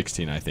 through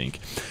 16, I think.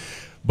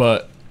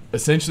 But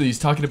essentially, he's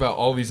talking about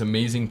all these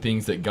amazing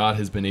things that God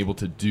has been able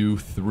to do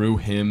through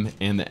him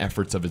and the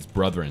efforts of his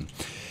brethren.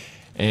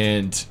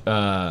 And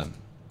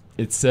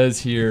it says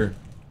here,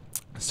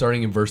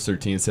 starting in verse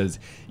 13, it says,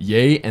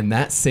 Yea, and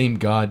that same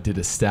God did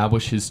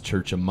establish his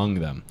church among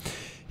them,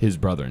 his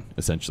brethren,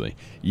 essentially.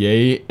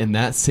 Yea, and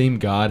that same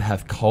God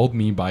hath called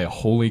me by a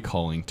holy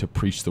calling to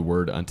preach the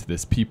word unto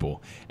this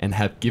people, and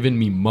hath given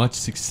me much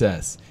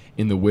success,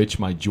 in the which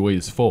my joy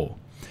is full.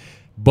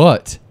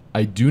 But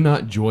I do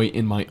not joy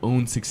in my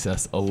own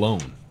success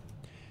alone,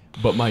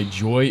 but my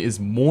joy is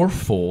more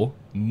full,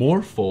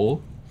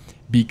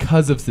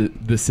 because of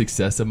the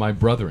success of my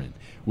brethren,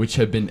 which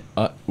have been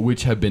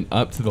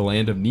up to the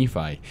land of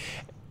Nephi.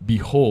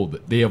 Behold,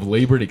 they have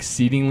labored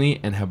exceedingly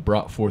and have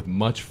brought forth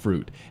much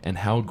fruit, and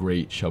how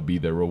great shall be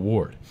their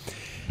reward.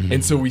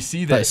 And so we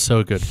see that. That's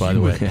so good, by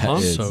the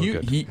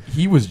way.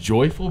 He was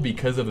joyful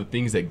because of the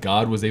things that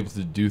God was able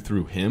to do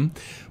through him,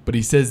 but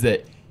he says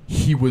that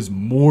he was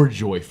more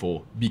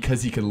joyful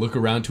because he could look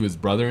around to his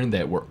brethren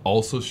that were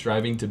also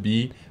striving to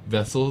be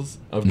vessels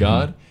of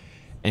God.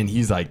 And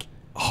he's like,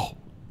 oh,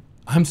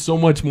 I'm so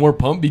much more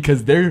pumped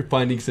because they're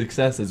finding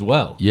success as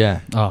well.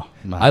 Yeah. Oh,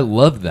 man. I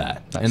love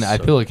that. And I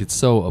feel like it's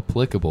so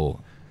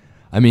applicable.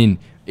 I mean,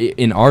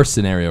 in our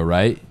scenario,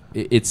 right,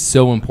 it's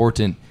so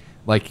important.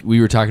 Like we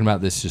were talking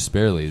about this just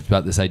barely. It's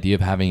about this idea of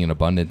having an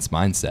abundance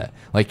mindset.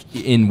 Like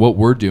in what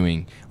we're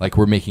doing, like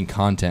we're making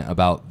content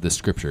about the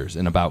scriptures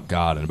and about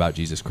God and about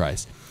Jesus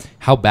Christ.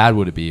 How bad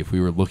would it be if we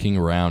were looking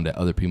around at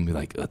other people and be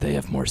like, oh, they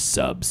have more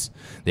subs.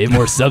 They have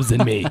more subs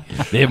than me.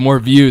 They have more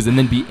views, and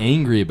then be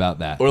angry about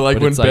that. Or like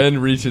when Ben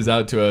reaches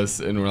out to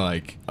us and we're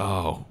like,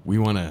 oh, we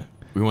want to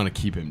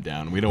keep him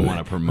down. We don't want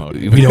to promote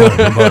him. We don't want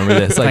to promote him with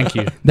this. Like, Thank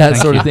you. That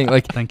sort of thing.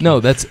 Like, no,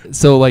 that's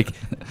so like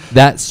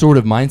that sort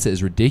of mindset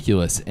is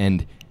ridiculous.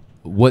 And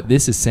what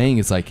this is saying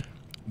is like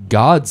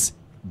God's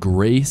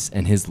grace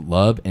and his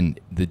love and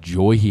the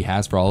joy he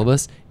has for all of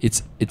us,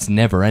 it's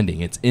never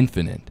ending. It's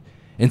infinite.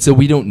 And so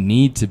we don't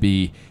need to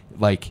be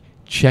like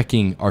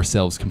checking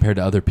ourselves compared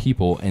to other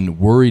people and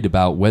worried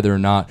about whether or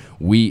not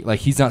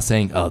he's not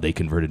saying, oh, they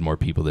converted more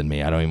people than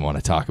me, I don't even want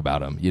to talk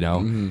about them,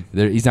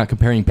 He's not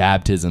comparing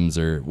baptisms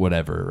or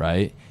whatever,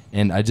 right?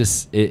 And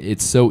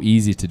it's so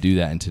easy to do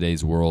that in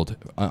today's world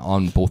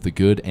on both the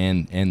good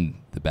and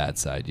the bad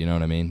side, you know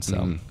what I mean?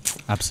 So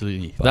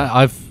absolutely.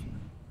 That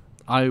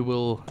I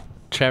will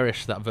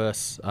cherish that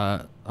verse.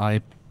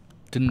 I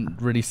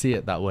didn't really see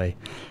it that way,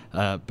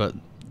 but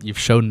you've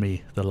shown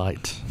me the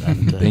light.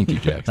 And, thank you,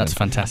 Jackson. That's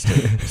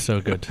fantastic. So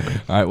good.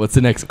 All right, what's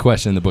the next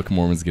question the Book of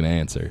Mormon is going to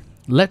answer?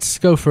 Let's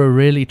go for a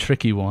really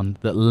tricky one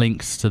that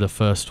links to the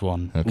first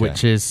one,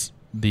 which is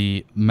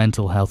the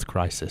mental health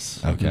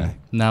crisis. Okay.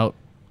 Now,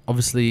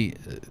 obviously,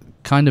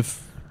 kind of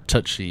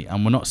touchy,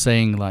 and we're not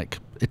saying like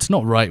it's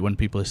not right when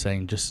people are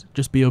saying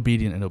just be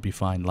obedient and it'll be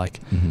fine. Like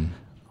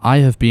I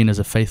have been, as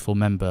a faithful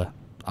member,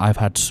 I've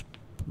had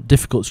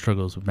difficult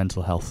struggles with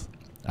mental health,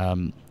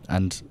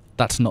 and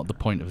that's not the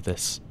point of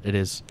this. It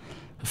is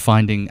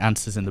finding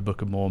answers in the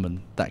Book of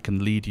Mormon that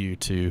can lead you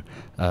to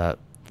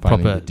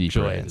proper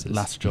joy, answers.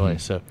 Last joy.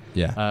 So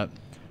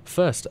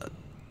first,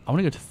 I want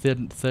to go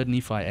to third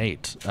Nephi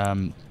 8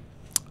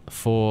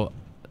 for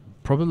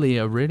probably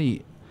a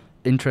really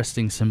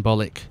interesting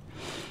symbolic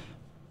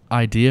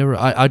idea.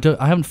 I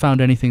haven't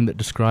found anything that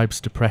describes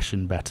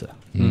depression better.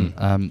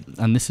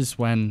 And this is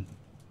when,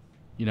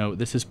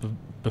 this is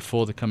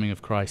before the coming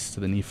of Christ to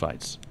the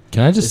Nephites.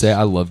 Can I just say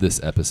I love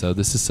this episode?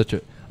 This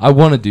is I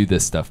want to do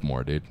this stuff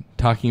more, dude.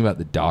 Talking about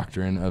the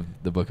doctrine of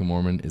the Book of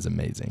Mormon is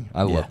amazing.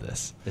 I love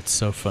this. It's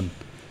so fun.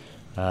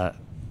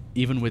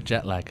 Even with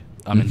jet lag,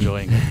 I'm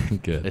enjoying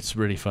it. Good. It's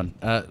really fun.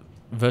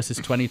 Verses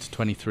 20 to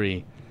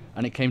 23.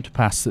 And it came to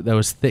pass that there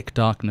was thick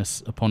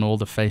darkness upon all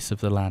the face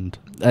of the land.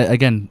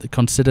 Again,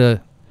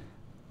 consider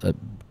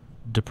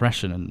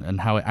depression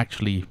and how it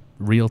actually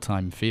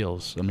real-time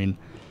feels. I mean,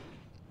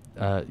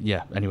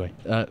 anyway,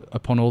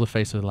 upon all the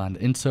face of the land,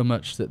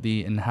 insomuch that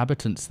the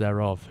inhabitants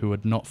thereof, who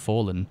had not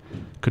fallen,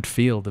 could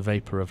feel the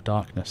vapor of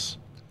darkness.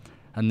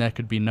 And there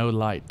could be no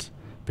light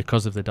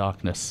because of the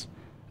darkness,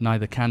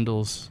 neither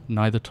candles,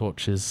 neither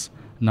torches,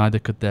 neither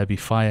could there be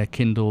fire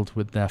kindled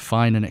with their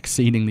fine and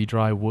exceedingly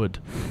dry wood,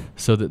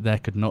 so that there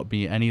could not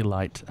be any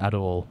light at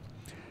all.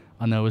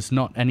 And there was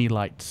not any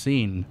light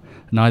seen,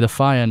 neither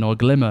fire nor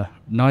glimmer,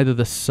 neither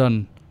the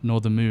sun nor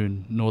the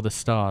moon nor the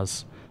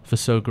stars, for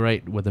so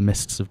great were the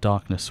mists of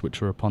darkness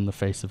which were upon the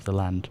face of the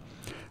land.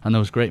 And there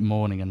was great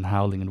mourning and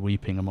howling and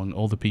weeping among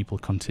all the people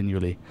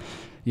continually.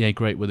 Yea,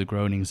 great were the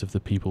groanings of the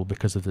people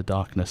because of the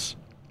darkness.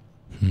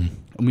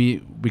 And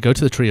we go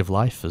to the tree of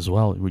life as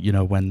well,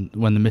 when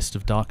the mist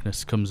of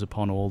darkness comes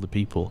upon all the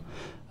people.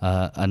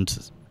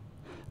 And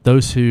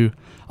those who...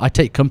 I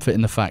take comfort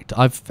in the fact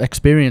I've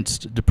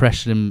experienced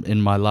depression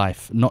in my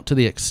life, not to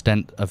the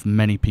extent of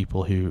many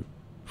people who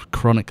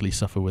chronically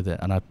suffer with it,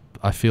 and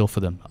I feel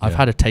for them. I've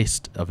had a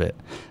taste of it,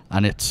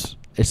 and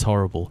it's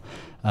horrible.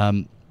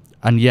 And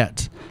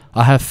yet,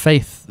 I have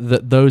faith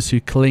that those who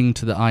cling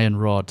to the iron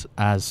rod,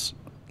 as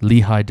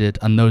Lehi did,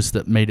 and those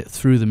that made it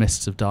through the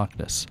mists of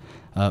darkness,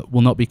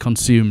 will not be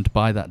consumed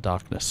by that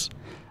darkness.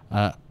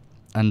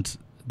 And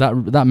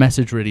that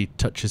message really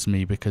touches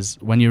me, because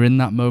when you're in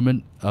that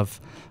moment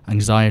of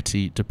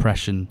anxiety,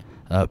 depression,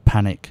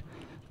 panic,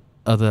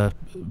 other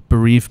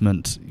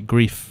bereavement,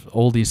 grief,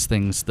 all these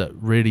things that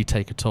really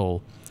take a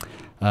toll,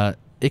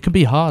 it can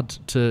be hard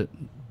to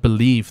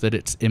believe that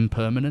it's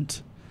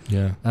impermanent.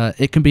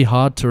 It can be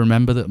hard to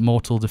remember that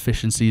mortal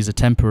deficiencies are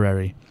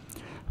temporary.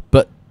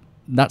 But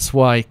that's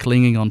why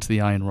clinging onto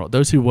the iron rod,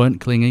 those who weren't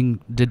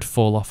clinging did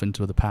fall off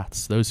into other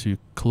paths. Those who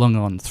clung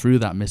on through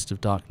that mist of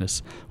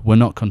darkness were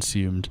not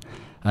consumed.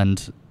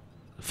 And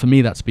for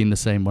me, that's been the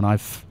same when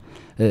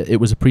it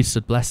was a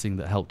priesthood blessing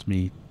that helped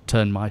me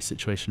turn my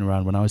situation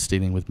around when I was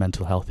dealing with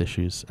mental health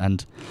issues.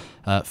 And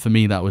for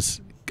me,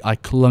 I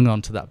clung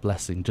on to that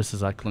blessing just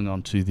as I clung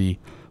on to the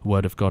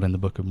Word of God in the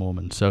Book of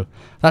Mormon. So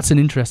that's an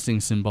interesting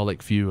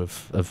symbolic view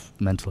of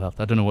mental health.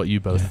 I don't know what you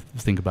both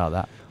think about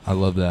that. I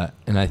love that.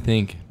 And I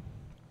think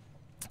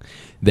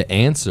the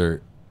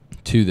answer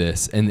to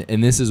this,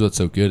 and this is what's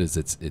so good, is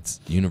it's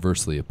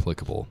universally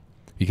applicable.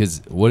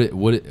 Because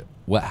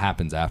what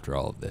happens after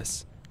all of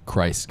this?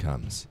 Christ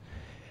comes.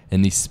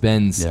 And he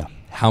spends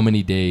how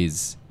many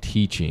days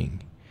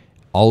teaching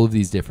all of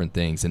these different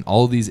things, and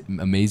all of these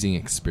amazing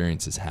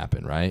experiences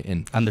happen, right?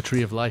 And the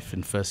tree of life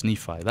in First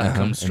Nephi, that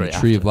comes straight after. And the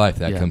tree of life,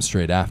 that comes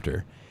straight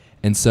after.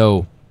 And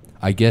so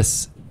I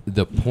guess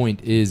the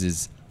point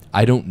is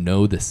I don't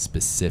know the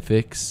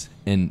specifics.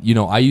 And,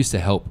 I used to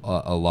help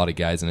a lot of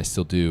guys, and I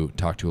still do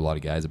talk to a lot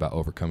of guys about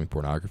overcoming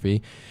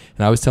pornography.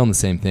 And I was telling the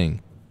same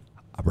thing.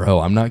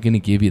 Bro, I'm not going to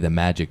give you the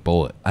magic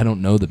bullet. I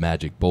don't know the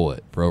magic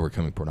bullet for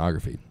overcoming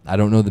pornography. I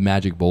don't know the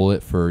magic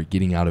bullet for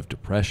getting out of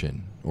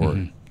depression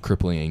or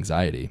crippling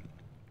anxiety.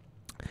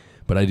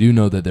 But I do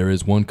know that there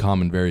is one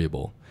common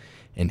variable,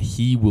 and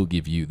he will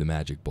give you the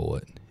magic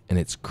bullet, and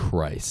it's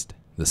Christ.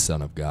 the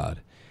Son of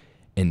God,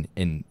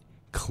 and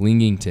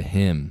clinging to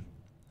him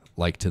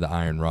like to the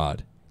iron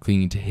rod,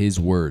 clinging to his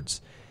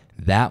words,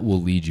 that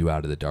will lead you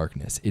out of the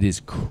darkness. It is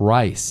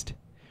Christ,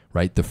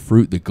 right? The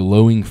fruit, the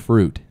glowing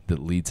fruit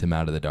that leads him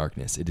out of the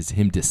darkness. It is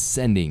him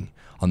descending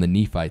on the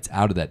Nephites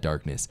out of that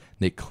darkness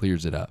that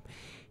clears it up.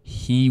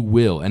 He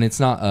will. And it's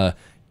not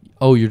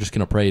you're just going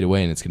to pray it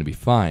away and it's going to be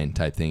fine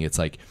type thing. It's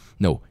like,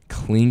 no,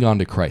 cling on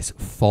to Christ,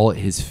 fall at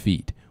his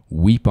feet,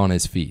 weep on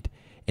his feet,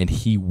 and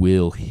he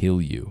will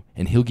heal you.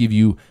 And he'll give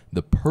you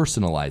the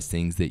personalized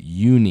things that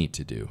you need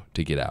to do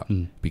to get out,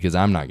 because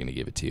I'm not going to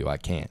give it to you. I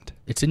can't.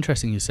 It's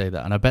interesting you say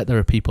that, and I bet there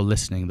are people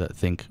listening that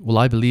think, well,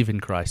 I believe in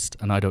Christ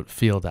and I don't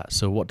feel that,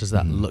 so what does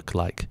that look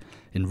like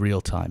in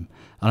real time?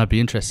 And I'd be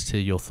interested to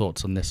hear your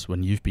thoughts on this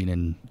when you've been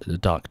in the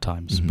dark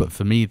times. But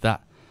for me,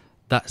 that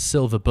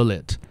silver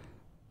bullet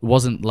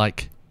wasn't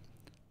like,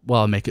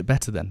 well, I'll make it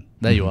better then.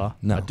 There you are.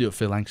 No. I don't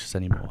feel anxious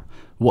anymore.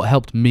 What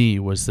helped me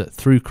was that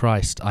through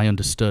Christ, I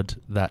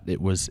understood that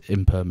it was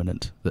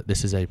impermanent, that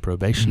this is a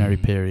probationary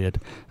period,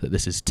 that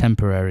this is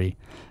temporary.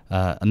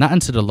 And that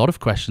answered a lot of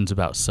questions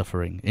about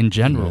suffering in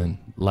general. Amen.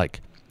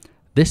 Like,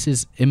 this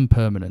is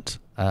impermanent.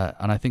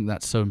 And I think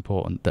that's so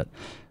important that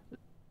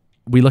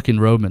we look in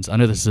Romans. I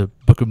know this is a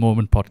Book of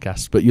Mormon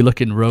podcast, but you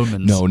look in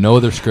Romans. No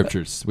other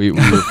scriptures. We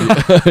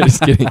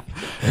just kidding.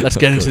 Let's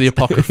get into the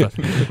Apocrypha.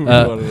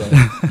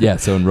 Yeah,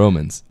 so in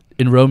Romans.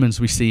 In Romans,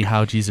 we see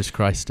how Jesus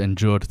Christ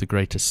endured the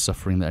greatest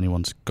suffering that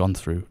anyone's gone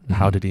through.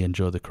 How did he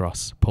endure the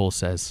cross? Paul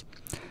says,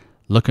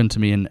 look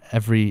unto me in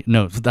every...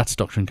 No, that's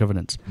Doctrine and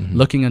Covenants.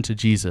 Looking unto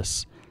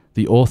Jesus,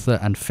 the author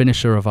and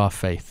finisher of our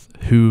faith,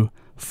 who,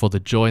 for the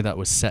joy that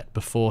was set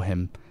before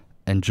him,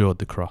 endured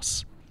the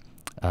cross.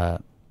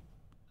 Getting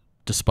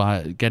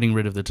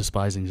rid of the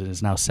despisings and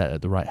is now set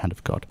at the right hand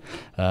of God.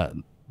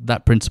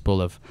 That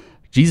principle of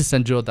Jesus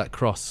endured that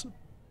cross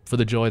for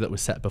the joy that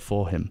was set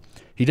before him.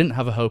 He didn't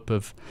have a hope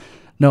of,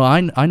 no, I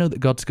know that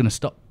God's going to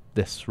stop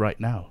this right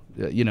now.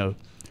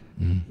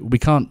 We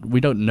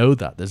don't know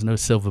that. There's no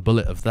silver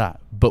bullet of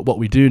that. But what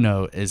we do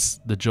know is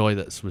the joy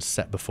that was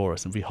set before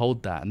us, and we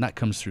hold that, and that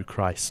comes through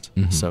Christ.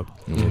 So,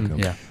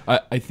 yeah.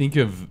 I think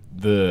of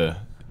the,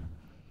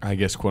 I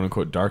guess, quote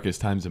unquote,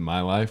 darkest times in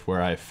my life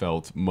where I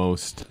felt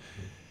most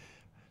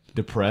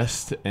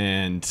depressed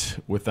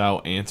and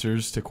without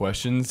answers to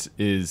questions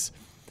is,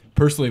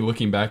 personally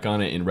looking back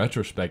on it in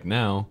retrospect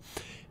now,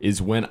 is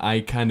when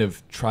I kind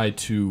of tried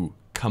to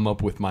come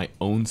up with my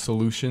own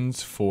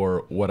solutions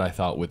for what I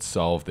thought would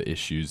solve the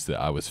issues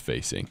that I was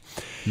facing.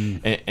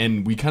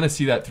 And we kind of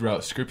see that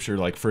throughout Scripture.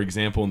 Like, for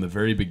example, in the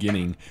very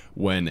beginning,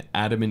 when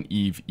Adam and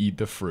Eve eat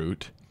the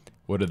fruit,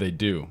 what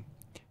do?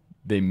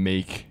 They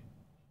make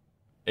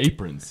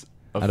aprons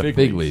of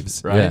fig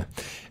leaves, right? Yeah.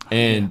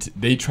 And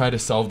they try to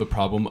solve the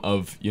problem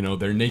of,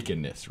 their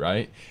nakedness,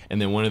 right?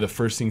 And then one of the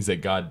first things that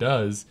God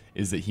does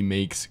is that he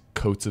makes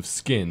coats of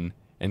skin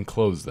and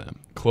clothes them,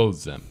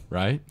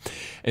 right?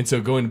 And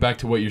so going back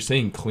to what you're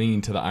saying,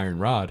 clinging to the iron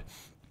rod,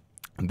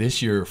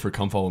 this year for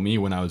Come Follow Me,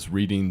 when I was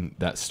reading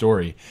that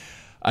story,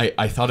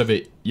 I thought of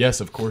it,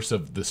 yes, of course,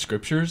 of the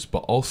scriptures, but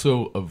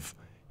also of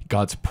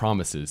God's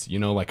promises.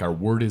 Like our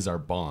word is our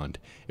bond.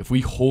 If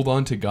we hold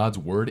on to God's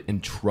word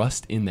and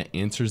trust in the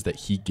answers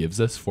that he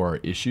gives us for our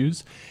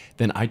issues,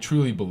 then I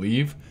truly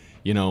believe,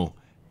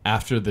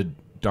 after the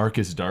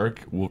darkest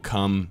dark will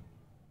come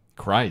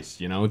Christ,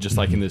 just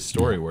like in this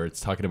story where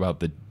it's talking about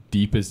the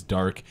deepest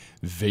dark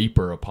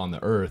vapor upon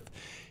the earth,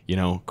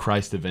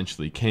 Christ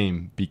eventually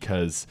came,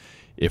 because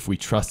if we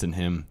trust in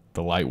him,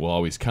 the light will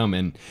always come.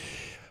 And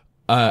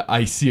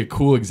I see a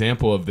cool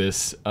example of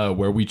this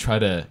where we try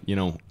to,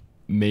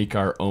 make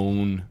our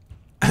own,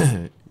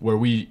 where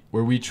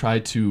we try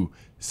to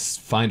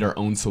find our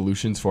own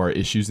solutions for our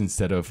issues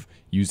instead of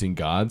using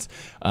God's.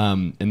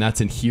 And that's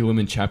in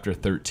Helaman chapter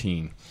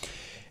 13.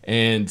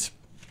 And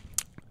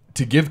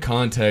to give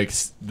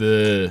context,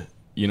 the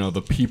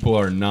people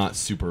are not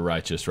super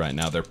righteous right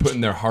now. They're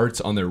putting their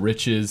hearts on their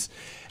riches,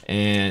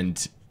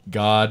 and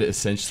God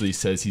essentially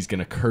says he's going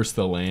to curse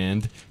the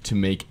land to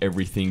make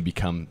everything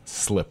become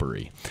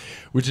slippery,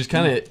 which is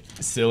kind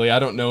of silly. I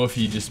don't know if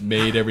he just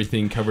made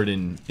everything covered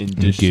in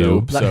dish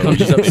soap. That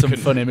conjures up some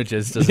fun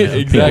images, doesn't it?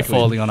 Exactly.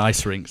 People falling on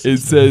ice rinks. It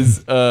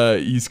says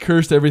he's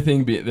cursed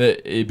everything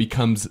that it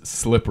becomes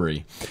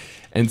slippery.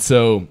 And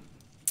so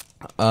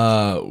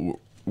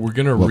we're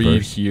going to read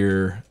verse?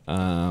 Here.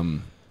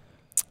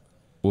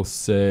 We'll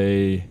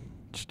say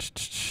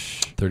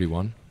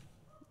 31.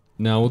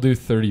 No, we'll do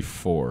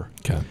 34.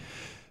 Okay.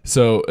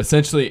 So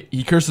essentially,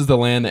 he curses the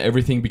land that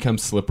everything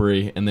becomes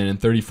slippery. And then in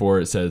 34,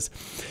 it says,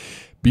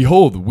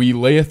 behold, we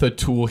layeth a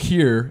tool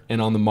here,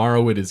 and on the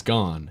morrow it is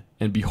gone.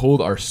 And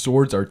behold, our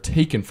swords are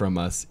taken from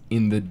us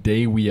in the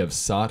day we have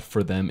sought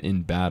for them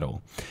in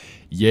battle.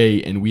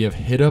 Yea, and we have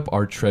hid up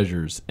our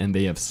treasures, and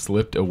they have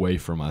slipped away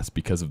from us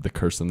because of the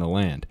curse on the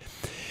land.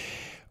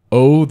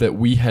 Oh, that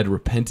we had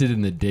repented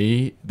in the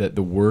day that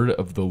the word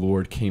of the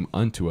Lord came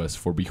unto us,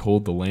 for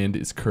behold, the land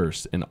is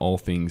cursed, and all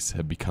things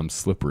have become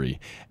slippery,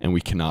 and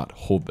we cannot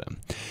hold them.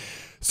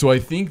 So I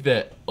think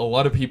that a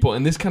lot of people,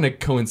 and this kind of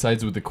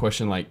coincides with the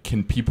question, like,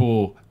 can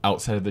people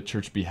outside of the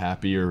church be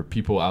happy, or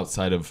people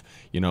outside of,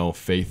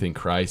 faith in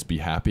Christ be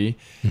happy?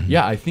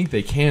 Yeah, I think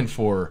they can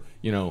for,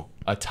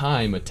 a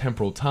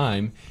temporal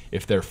time,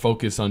 if they're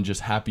focused on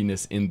just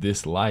happiness in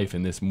this life,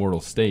 in this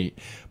mortal state.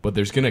 But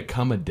there's going to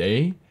come a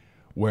day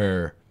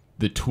where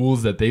the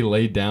tools that they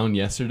laid down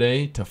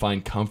yesterday to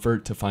find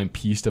comfort, to find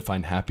peace, to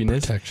find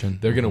happiness, protection,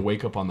 they're going to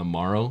wake up on the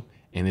morrow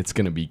and it's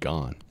going to be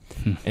gone.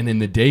 And in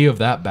the day of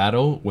that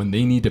battle, when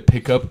they need to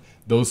pick up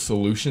those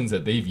solutions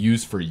that they've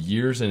used for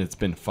years and it's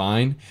been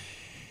fine,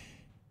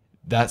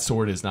 that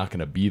sword is not going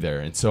to be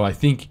there. And so I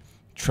think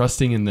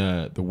trusting in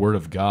the word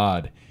of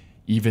God,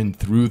 even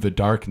through the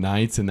dark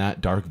nights and that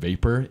dark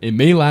vapor, it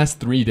may last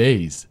 3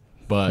 days,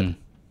 but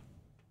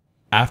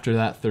after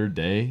that third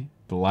day,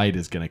 the light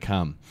is going to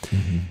come.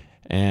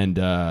 And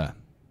and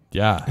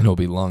it'll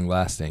be long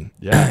lasting.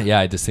 Yeah.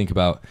 I just think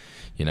about,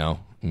 and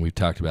we've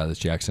talked about this,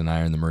 Jackson and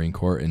I are in the Marine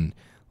Corps, and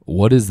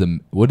what is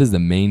the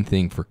main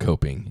thing for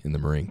coping in the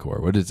Marine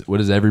Corps? What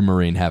does every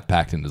Marine have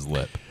packed in his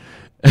lip?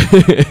 A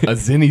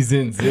zinny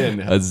zin zin.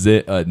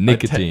 A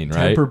nicotine,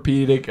 right?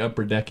 Tempur-Pedic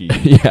upper decky.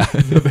 Yeah.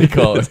 That's what they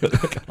call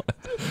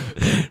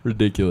it.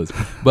 Ridiculous.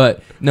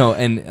 But no,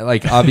 and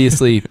like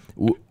obviously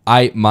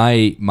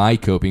my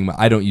coping,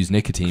 I don't use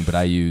nicotine, but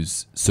I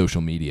use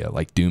social media,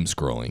 like doom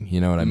scrolling.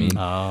 You know what I mean?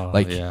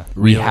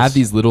 We have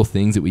these little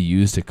things that we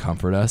use to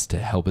comfort us, to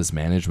help us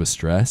manage with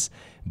stress,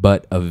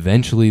 but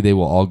eventually they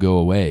will all go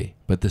away.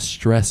 But the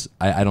stress,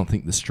 I don't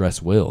think the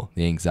stress will,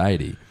 the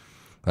anxiety.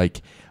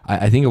 Like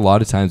I think a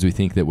lot of times we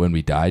think that when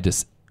we die,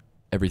 just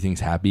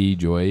everything's happy,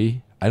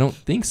 joy. I don't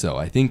think so.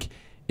 I think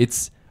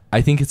it's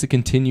a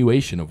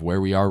continuation of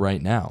where we are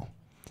right now.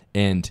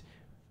 And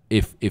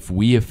if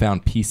we have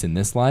found peace in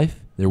this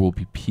life, there will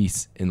be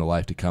peace in the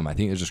life to come. I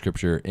think there's a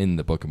scripture in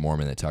the Book of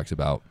Mormon that talks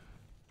about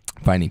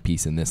finding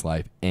peace in this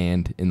life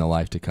and in the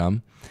life to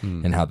come,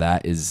 and how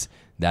that is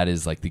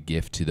like the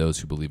gift to those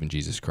who believe in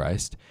Jesus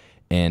Christ.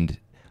 And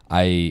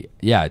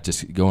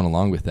just going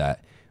along with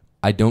that,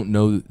 I don't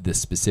know the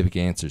specific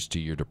answers to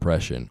your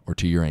depression or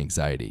to your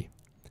anxiety,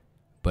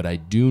 but I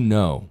do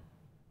know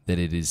that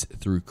it is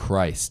through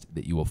Christ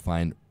that you will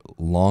find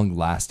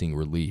long-lasting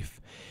relief.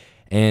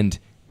 And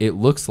it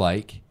looks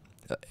like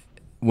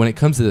when it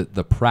comes to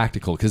the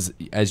practical, because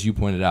as you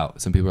pointed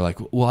out, some people are like,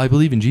 well, I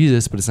believe in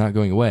Jesus, but it's not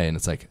going away. And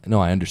it's like,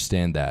 no, I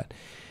understand that.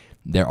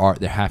 There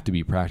have to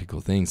be practical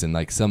things. And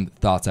like some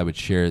thoughts I would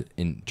share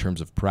in terms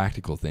of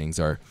practical things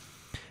are,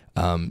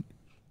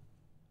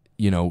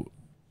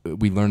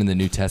 we learn in the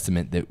New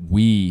Testament that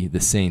we, the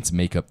saints,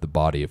 make up the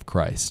body of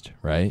Christ,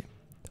 right?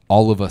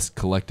 All of us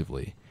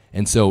collectively.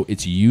 And so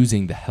it's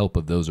using the help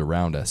of those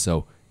around us.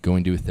 So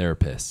going to a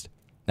therapist,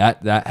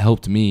 that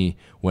helped me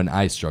when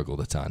I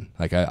struggled a ton.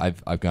 Like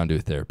I've gone to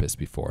a therapist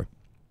before.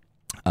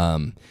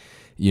 Asking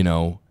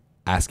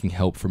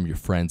help from your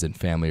friends and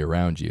family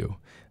around you.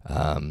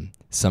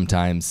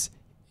 Sometimes,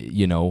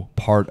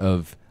 part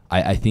of,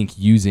 I think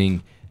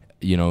using,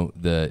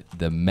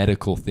 the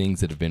medical things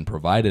that have been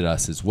provided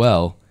us as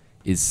well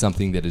is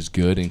something that is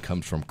good and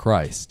comes from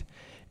Christ.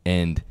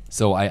 And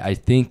so I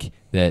think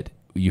that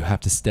you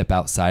have to step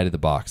outside of the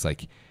box,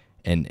 like,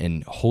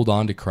 and hold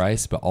on to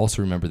Christ, but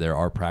also remember there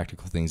are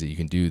practical things that you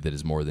can do that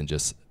is more than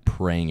just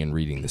praying and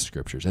reading the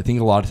scriptures. I think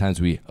a lot of times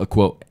we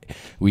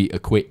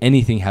equate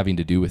anything having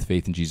to do with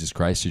faith in Jesus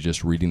Christ to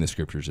just reading the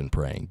scriptures and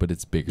praying, but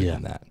it's bigger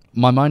than that.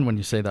 My mind, when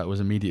you say that, was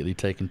immediately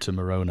taken to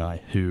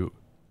Moroni, who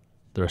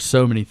there are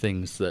so many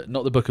things that,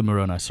 not the Book of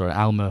Moroni, sorry,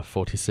 Alma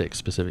 46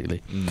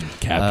 specifically.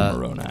 Captain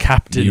Moroni.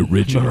 Captain the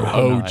original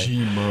Moroni. OG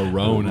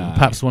Moroni.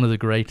 Perhaps one of the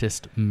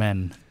greatest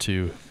men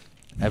to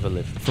ever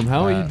live. From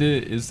how he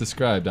is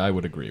described, I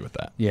would agree with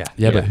that. Yeah.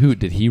 But who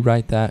did he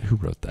write that? Who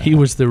wrote that? He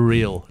was the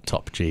real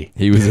top G.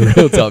 He was a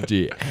real top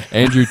G.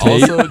 Andrew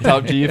Tate. Also,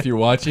 top G, if you're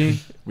watching,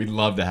 we'd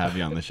love to have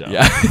you on the show.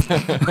 Yeah.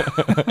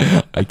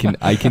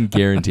 I can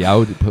guarantee, I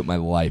would put my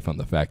life on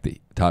the fact that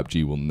top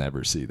G will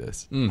never see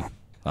this.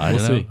 I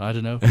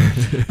don't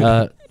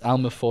know.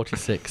 Alma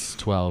 46,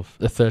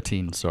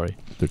 13, sorry.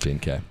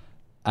 13K.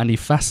 And he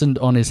fastened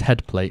on his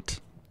head plate.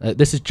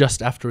 This is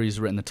just after he's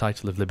written the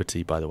title of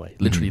liberty, by the way.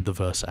 Literally the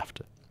verse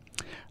after.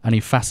 And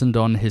he fastened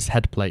on his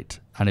head plate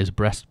and his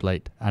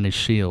breastplate and his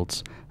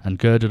shields, and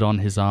girded on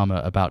his armor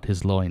about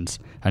his loins.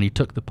 And he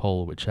took the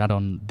pole which had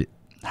on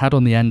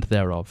the end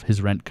thereof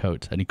his rent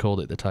coat, and he called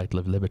it the title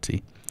of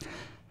liberty.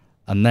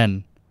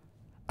 And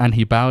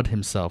he bowed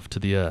himself to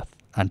the earth,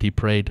 and he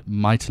prayed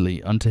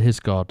mightily unto his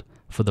God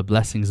for the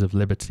blessings of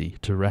liberty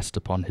to rest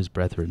upon his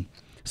brethren,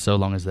 so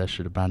long as there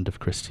should a band of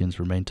Christians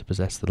remain to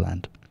possess the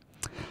land.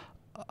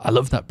 I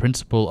love that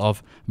principle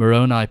of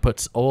Moroni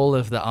puts all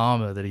of the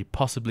armor that he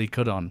possibly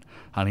could on,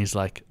 and he's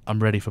like,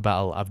 I'm ready for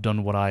battle. I've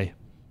done what I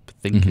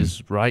think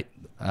is right.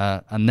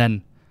 And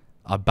then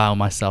I bow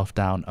myself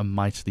down and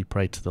mightily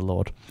pray to the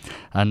Lord.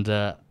 And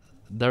there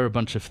are a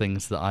bunch of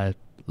things that I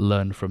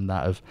learned from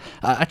that.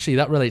 Actually,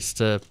 that relates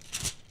to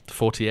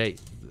 48.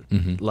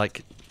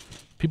 Like,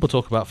 people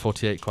talk about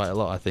 48 quite a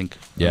lot, I think.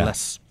 Yeah.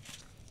 Unless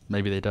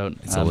maybe they don't.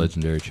 It's a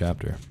legendary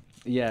chapter.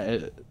 Yeah.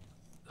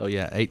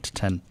 8 to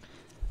 10.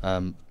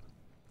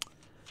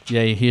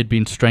 He had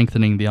been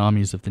strengthening the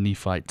armies of the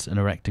Nephites and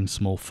erecting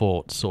small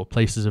forts or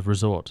places of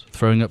resort,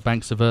 throwing up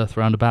banks of earth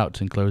round about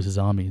to enclose his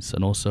armies,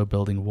 and also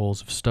building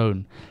walls of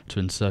stone to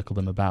encircle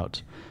them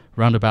about,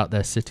 round about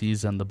their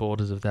cities and the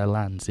borders of their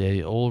lands,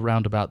 yea, all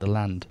round about the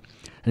land.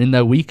 And in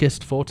their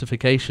weakest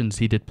fortifications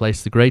he did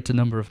place the greater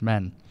number of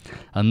men,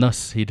 and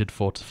thus he did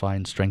fortify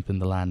and strengthen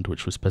the land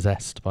which was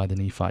possessed by the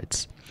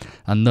Nephites,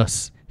 and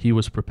thus he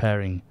was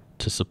preparing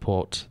to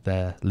support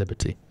their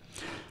liberty.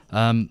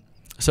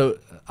 So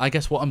I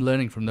guess what I'm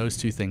learning from those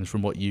two things,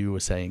 from what you were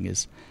saying,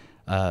 is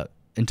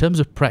in terms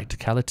of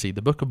practicality,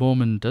 the Book of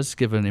Mormon does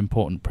give an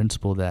important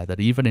principle there, that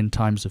even in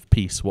times of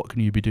peace, what can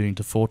you be doing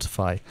to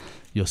fortify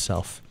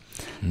yourself?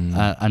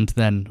 And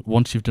then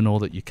once you've done all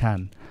that you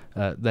can,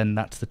 then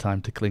that's the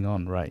time to cling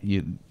on, right?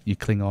 You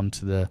cling on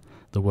to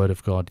the Word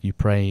of God. You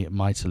pray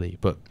mightily.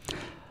 But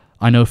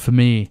I know for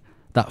me,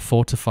 that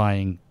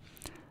fortifying,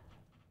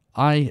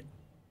 I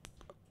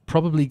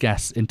probably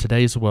guess in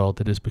today's world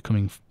that is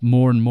becoming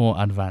more and more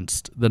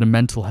advanced, that a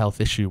mental health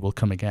issue will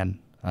come again.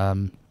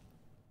 And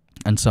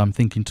so I'm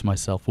thinking to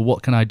myself, well,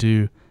 what can I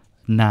do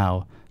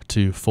now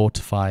to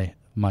fortify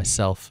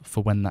myself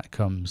for when that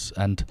comes?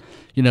 And,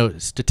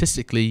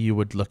 statistically, you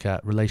would look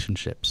at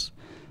relationships,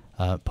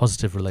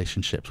 positive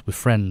relationships with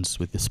friends,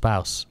 with your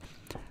spouse.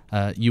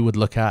 You would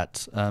look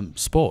at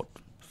sport,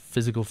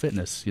 physical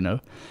fitness,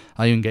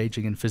 Are you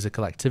engaging in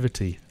physical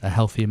activity a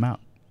healthy amount?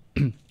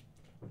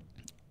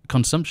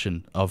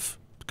 Consumption of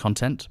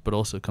content, but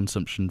also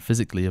consumption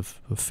physically of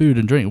food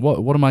and drink.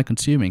 What am I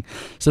consuming?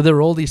 So there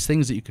are all these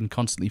things that you can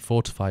constantly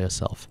fortify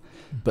yourself.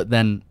 But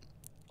then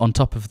on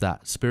top of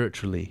that,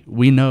 spiritually,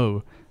 we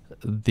know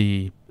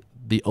the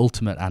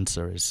ultimate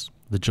answer is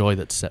the joy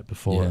that's set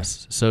before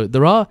us. So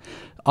there are,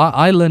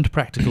 I learned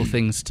practical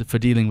things for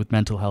dealing with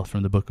mental health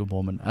from the Book of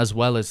Mormon, as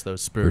well as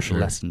those spiritual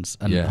lessons.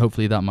 And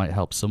hopefully that might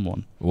help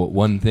someone. Well,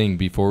 one thing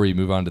before we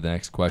move on to the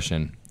next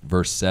question,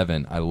 verse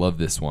 7, I love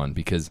this one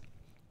because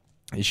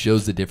it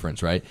shows the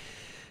difference, right,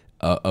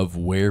 of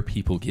where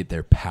people get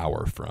their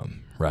power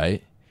from,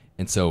 right?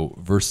 And so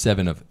verse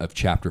 7 of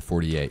chapter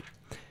 48.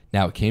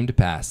 Now it came to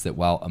pass that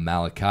while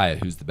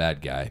Amalickiah, who's the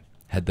bad guy,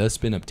 had thus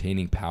been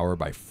obtaining power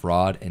by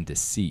fraud and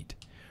deceit,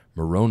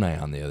 Moroni,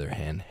 on the other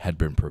hand, had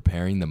been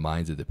preparing the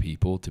minds of the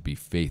people to be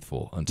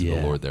faithful unto the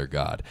Lord their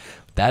God.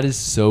 That is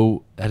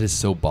so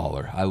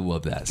baller. I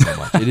love that so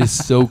much. It is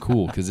so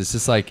cool because it's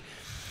just like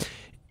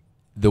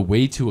the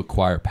way to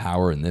acquire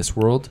power in this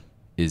world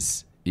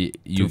is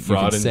you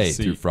can say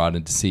through fraud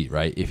and deceit,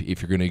 right?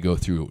 If you're going to go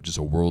through just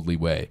a worldly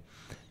way.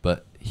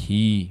 But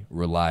he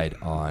relied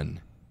on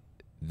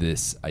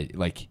this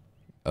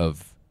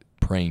of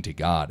praying to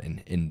God,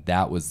 and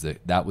that was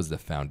the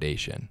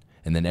foundation.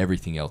 And then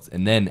everything else,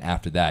 and then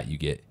after that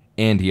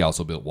and he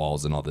also built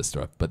walls and all this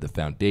stuff, but the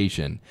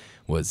foundation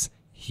was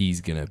he's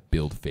going to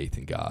build faith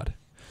in God.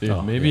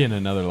 Dude, maybe in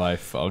another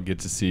life I'll get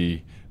to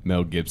see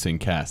Mel Gibson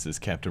cast as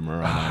Captain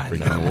Moroni.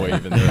 Freaking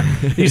waving there.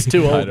 He's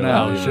too old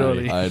now,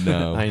 surely. I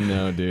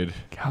know, dude.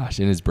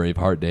 Gosh, in his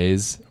Braveheart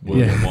days,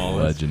 William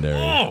Wallace, legendary.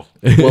 Oh!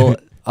 Well,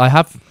 I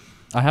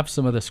have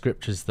some of the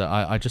scriptures that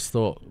I just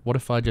thought, what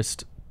if I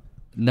just,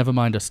 never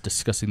mind us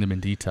discussing them in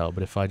detail,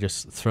 but if I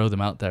just throw them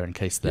out there in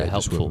case they're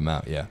helpful. Just whip them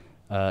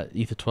out,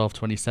 Ether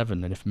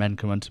 12:27, and if men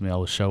come unto me, I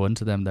will show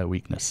unto them their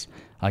weakness.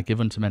 I give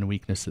unto men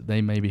weakness that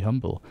they may be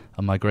humble,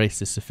 and my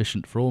grace is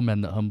sufficient for all men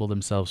that humble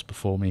themselves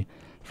before me.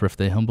 For if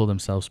they humble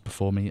themselves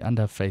before me and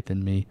have faith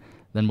in me,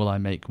 then will I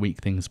make weak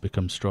things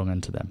become strong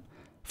unto them.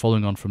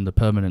 Following on from the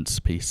permanence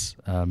piece,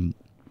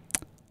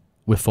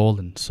 we're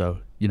fallen, so,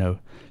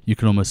 you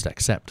can almost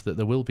accept that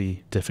there will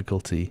be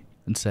difficulty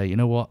and say, you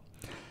know what,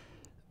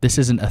 this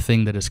isn't a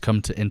thing that has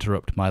come to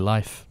interrupt my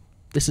life.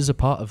 This is a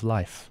part of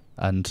life,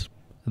 and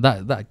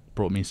that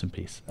brought me some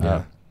peace.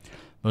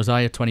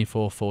 Mosiah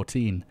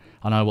 24:14,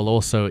 and I will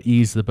also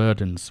ease the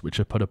burdens which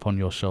are put upon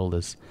your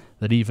shoulders,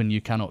 that even you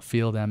cannot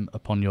feel them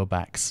upon your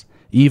backs,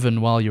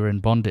 even while you're in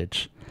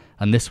bondage.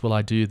 And this will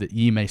I do, that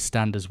ye may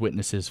stand as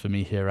witnesses for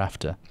me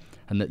hereafter,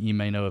 and that ye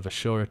may know of a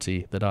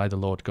surety that I, the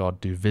Lord God,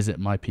 do visit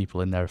my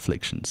people in their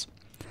afflictions.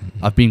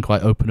 Mm-hmm. I've been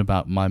quite open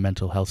about my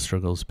mental health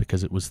struggles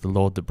because it was the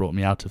Lord that brought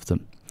me out of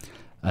them.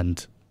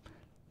 And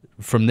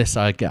from this,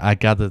 I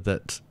gather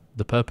that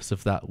the purpose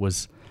of that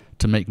was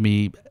to make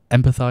me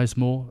empathize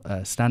more,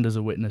 stand as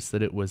a witness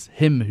that it was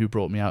him who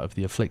brought me out of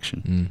the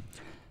affliction.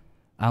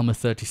 Alma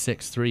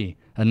 36:3,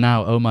 and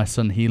now, O my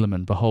son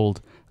Helaman,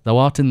 behold, thou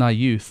art in thy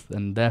youth,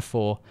 and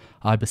therefore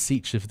I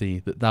beseech of thee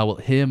that thou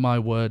wilt hear my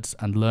words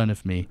and learn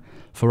of me.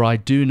 For I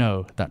do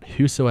know that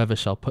whosoever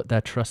shall put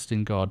their trust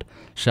in God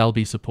shall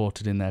be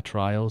supported in their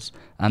trials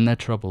and their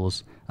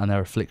troubles and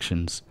their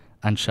afflictions,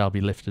 and shall be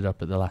lifted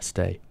up at the last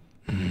day.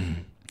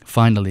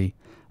 Finally,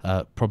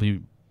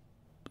 probably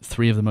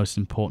three of the most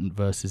important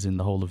verses in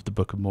the whole of the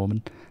Book of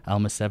Mormon,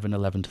 Alma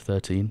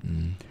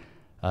 7:11-13,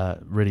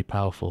 really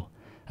powerful.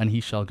 And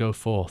he shall go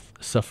forth,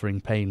 suffering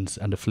pains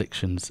and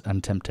afflictions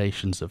and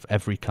temptations of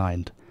every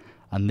kind,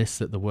 and this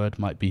that the word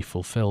might be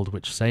fulfilled,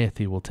 which saith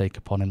he will take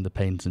upon him the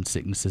pains and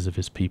sicknesses of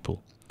his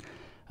people.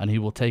 and he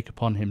will take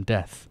upon him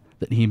death,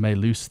 that he may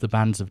loose the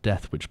bands of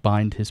death which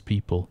bind his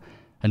people,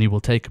 and he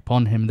will take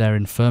upon him their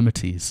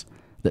infirmities,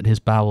 that his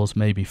bowels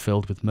may be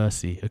filled with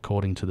mercy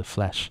according to the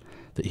flesh,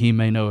 that he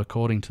may know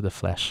according to the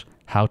flesh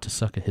how to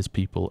succour his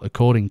people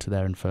according to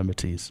their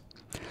infirmities.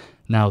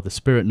 Now the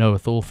Spirit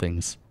knoweth all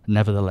things,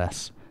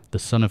 nevertheless the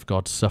Son of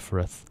God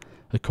suffereth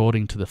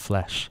according to the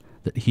flesh,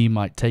 that he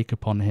might take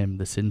upon him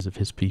the sins of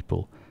his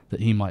people, that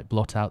he might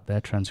blot out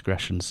their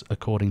transgressions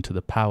according to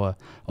the power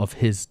of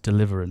his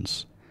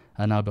deliverance.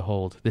 And now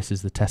behold, this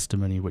is the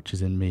testimony which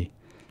is in me.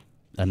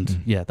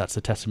 And yeah, that's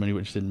the testimony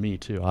which is in me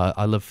too.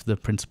 I love the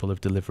principle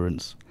of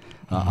deliverance.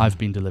 I've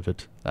been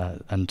delivered,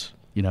 and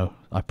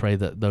I pray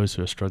that those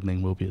who are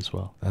struggling will be as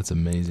well. That's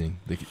amazing.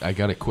 I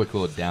got a quick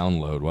little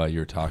download while you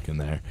were talking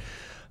there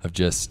of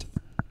just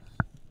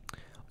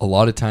a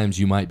lot of times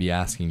you might be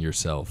asking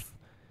yourself,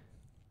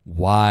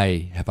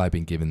 why have I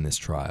been given this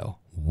trial?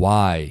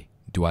 Why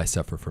do I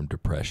suffer from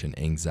depression,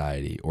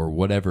 anxiety, or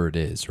whatever it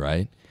is,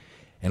 right?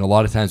 And a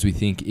lot of times we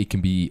think it can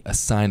be a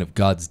sign of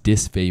God's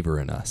disfavor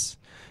in us.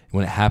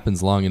 When it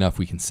happens long enough,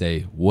 we can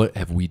say, what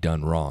have we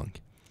done wrong?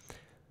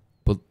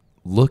 But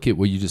look at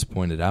what you just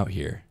pointed out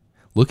here.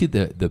 Look at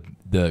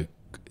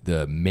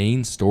the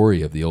main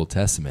story of the Old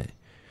Testament,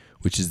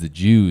 which is the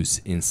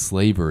Jews in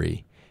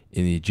slavery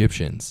in the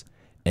Egyptians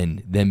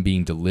and them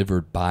being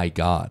delivered by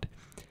God.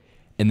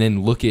 And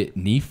then look at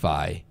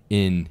Nephi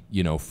in,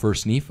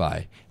 First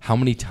Nephi. How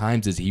many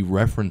times does he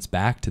reference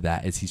back to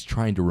that as he's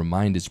trying to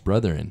remind his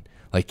brethren,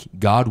 like,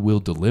 God will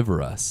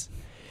deliver us?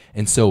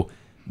 And so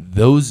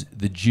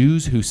the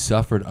Jews who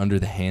suffered under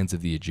the hands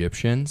of the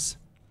Egyptians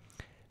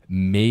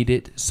made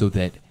it so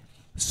that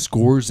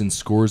scores and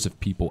scores of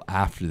people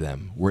after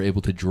them were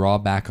able to draw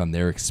back on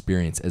their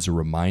experience as a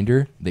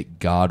reminder that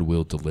God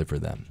will deliver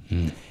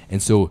them.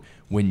 And so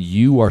when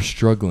you are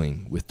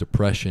struggling with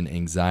depression,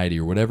 anxiety,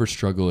 or whatever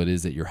struggle it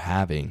is that you're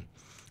having,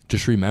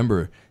 just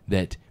remember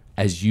that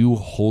as you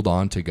hold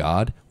on to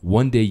God,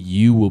 one day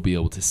you will be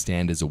able to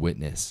stand as a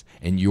witness,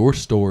 and your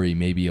story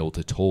may be able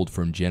to told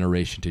from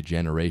generation to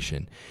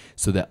generation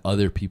so that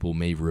other people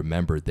may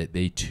remember that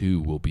they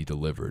too will be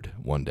delivered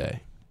one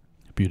day.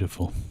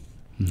 Beautiful.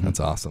 That's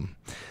awesome.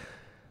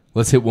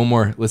 Let's hit one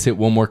more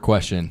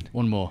question.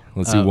 One more.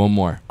 Let's do one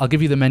more. I'll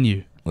give you the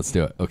menu. Let's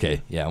do it.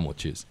 Okay. Yeah, and we'll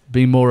choose.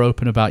 Being more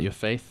open about your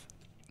faith,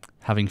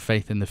 having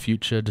faith in the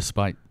future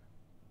despite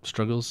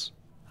struggles,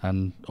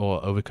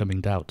 or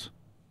overcoming doubt.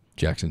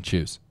 Jackson,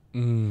 choose.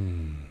 What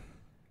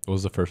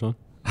was the first one?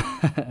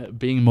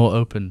 Being more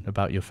open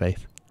about your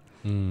faith.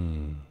 What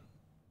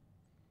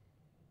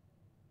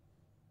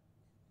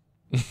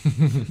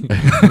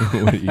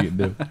are you gonna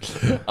do?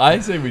 I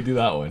say we do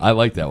that one. I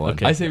like that one.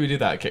 Okay. I say we do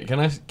that. Can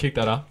I kick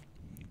that off?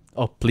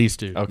 Oh, please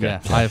do. Okay.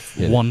 Yeah, I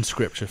have one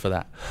scripture for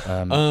that.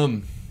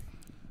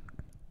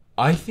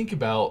 I think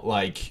about,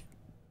 like,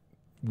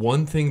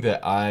 one thing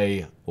that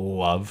I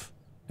love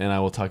and I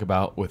will talk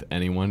about with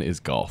anyone is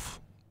golf.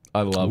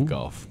 I love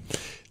golf.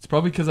 It's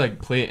probably because I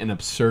play an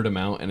absurd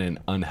amount and an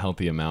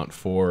unhealthy amount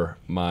for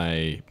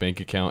my bank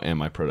account and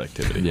my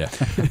productivity. Yeah.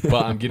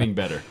 But I'm getting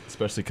better,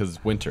 especially because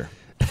it's winter.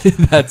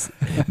 That's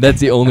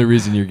the only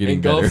reason you're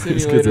getting better is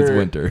because it's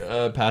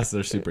winter. Passes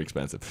are super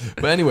expensive.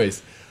 But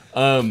anyways,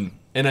 and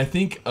I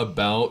think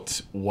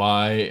about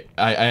why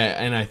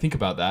I think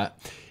about that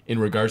in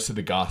regards to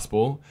the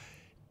gospel.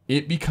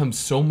 It becomes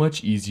so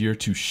much easier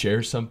to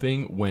share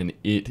something when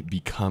it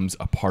becomes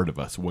a part of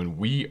us, when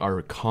we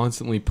are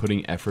constantly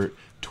putting effort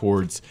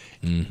towards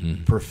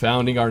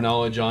profounding our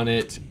knowledge on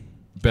it,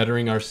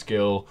 bettering our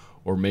skill,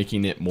 or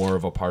making it more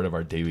of a part of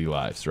our daily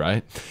lives,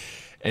 right?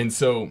 And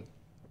so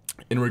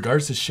in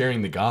regards to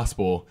sharing the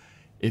gospel,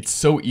 it's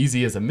so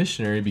easy as a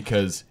missionary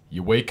because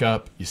you wake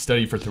up, you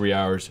study for 3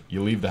 hours,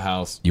 you leave the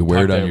house. You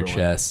wear it on your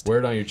chest. Wear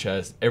it on your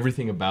chest.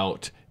 Everything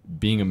about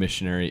being a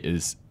missionary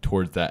is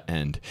towards that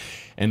end.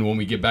 And when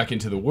we get back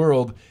into the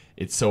world,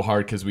 it's so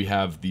hard because we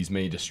have these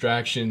many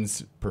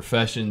distractions,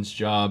 professions,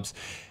 jobs,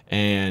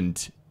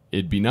 and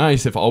it'd be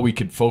nice if all we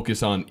could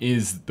focus on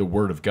is the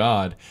Word of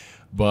God.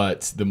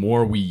 But the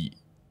more we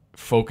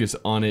focus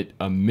on it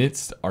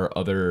amidst our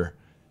other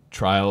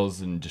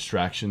trials and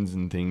distractions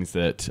and things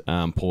that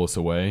pull us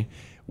away,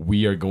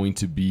 we are going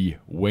to be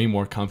way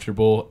more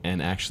comfortable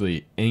and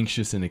actually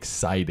anxious and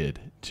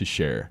excited to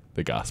share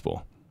the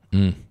gospel.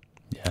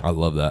 Yeah. I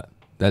love that.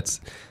 That's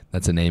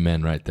an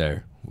amen right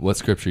there. What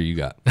scripture you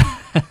got?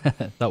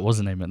 That was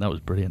an amen. That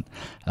was brilliant.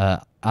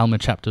 Alma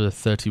chapter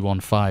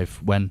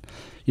 31:5, when,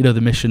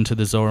 the mission to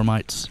the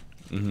Zoramites.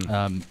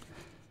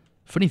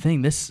 Funny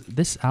thing,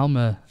 this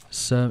Alma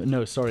sermon,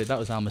 no, sorry, that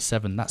was Alma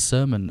 7. That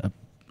sermon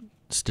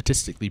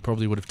statistically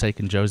probably would have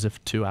taken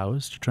Joseph 2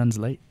 hours to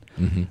translate.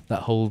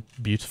 That whole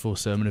beautiful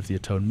sermon of the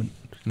atonement,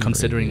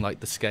 considering like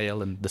the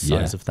scale and the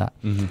size of that.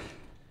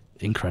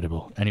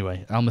 Incredible.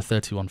 Anyway, Alma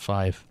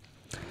 31:5.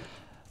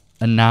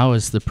 And now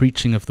as the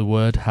preaching of the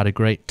word had a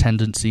great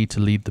tendency to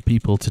lead the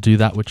people to do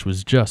that which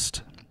was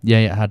just,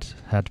 yea, it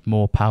had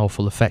more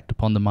powerful effect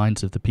upon the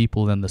minds of the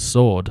people than the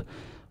sword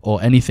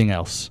or anything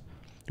else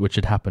which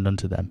had happened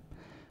unto them.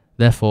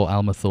 Therefore,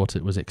 Alma thought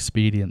it was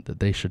expedient that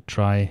they should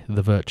try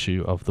the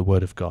virtue of the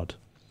word of God.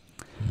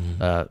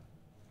 Let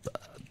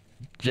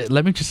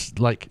me just,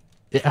 like,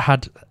 it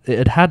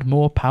had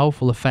more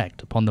powerful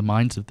effect upon the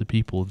minds of the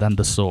people than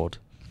the sword.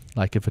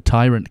 Like, if a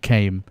tyrant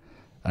came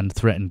and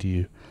threatened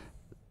you,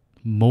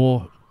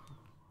 more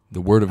the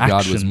word of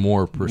God was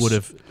more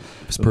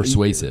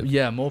persuasive.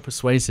 Yeah, more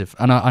persuasive.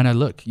 And I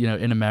look,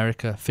 in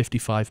America,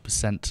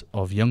 55%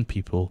 of young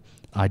people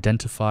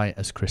identify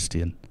as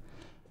Christian.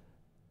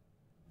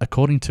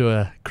 According to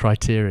a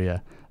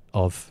criteria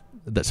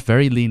that's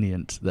very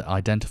lenient, that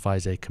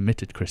identifies a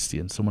committed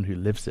Christian, someone who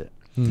lives it,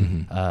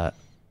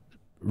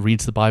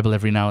 reads the Bible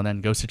every now and then,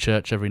 goes to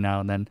church every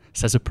now and then,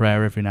 says a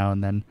prayer every now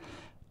and then,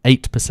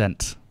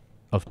 8%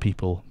 of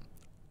people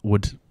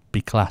would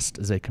be classed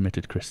as a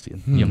committed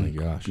Christian,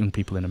 young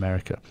people in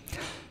America.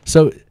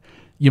 So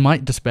you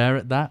might despair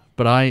at that,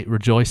 but I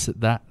rejoice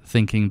at that,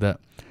 thinking that,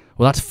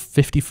 well, that's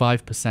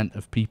 55%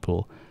 of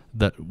people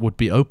that would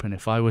be open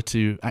if I were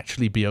to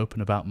actually be open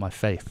about my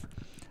faith.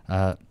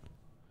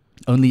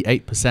 Only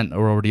 8%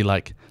 are already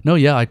like, no,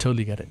 yeah, I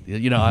totally get it.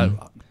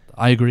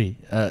 I agree.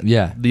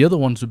 The other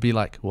ones would be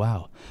like,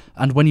 wow.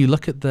 And when you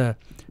look at the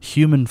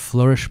human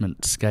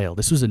flourishment scale,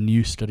 this was a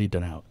new study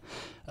done out,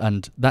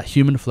 and that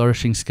human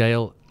flourishing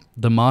scale,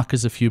 the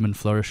markers of human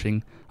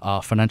flourishing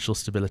are financial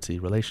stability,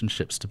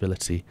 relationship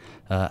stability,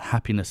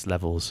 happiness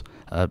levels,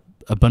 a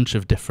bunch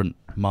of different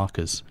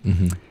markers.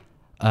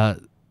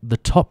 The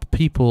top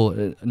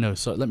people,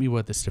 so let me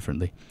word this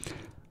differently.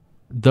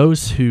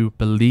 Those who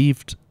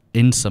believed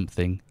in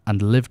something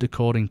and lived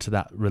according to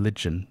that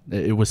religion,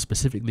 it was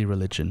specifically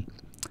religion,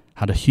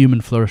 had a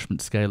human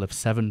flourishment scale of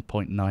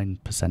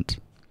 7.9%.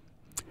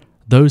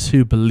 Those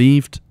who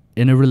believed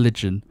in a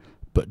religion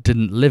but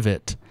didn't live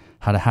it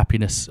had a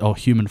happiness or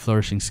human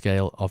flourishing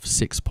scale of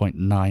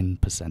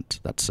 6.9%.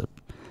 That's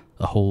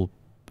a whole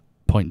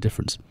point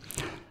difference.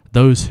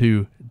 Those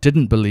who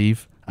didn't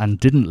believe and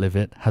didn't live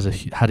it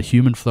had a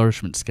human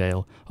flourishment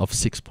scale of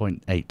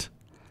 6.8.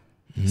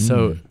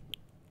 So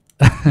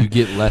you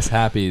get less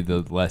happy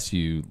the less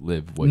you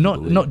live what you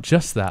believe. Not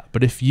just that,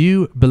 but if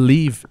you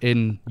believe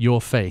in your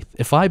faith,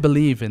 if I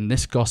believe in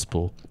this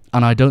gospel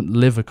and I don't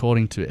live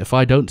according to it, if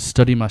I don't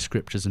study my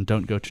scriptures and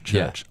don't go to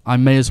church, I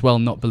may as well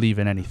not believe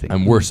in anything.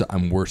 I'm worse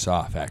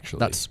off, actually.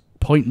 That's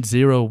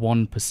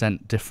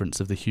 0.01% difference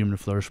of the human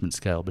flourishment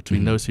scale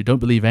between those who don't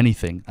believe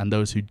anything and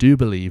those who do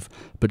believe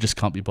but just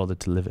can't be bothered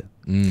to live it.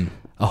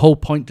 A whole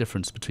point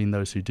difference between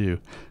those who do.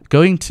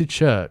 Going to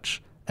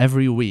church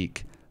every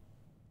week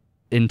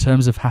in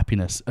terms of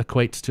happiness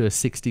equates to a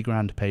 60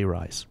 grand pay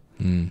rise.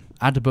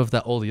 Add above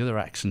that all the other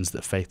actions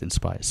that faith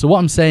inspires. So what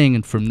I'm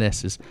saying from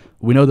this is,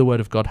 we know the word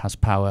of God has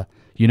power.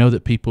 You know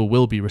that people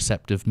will be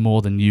receptive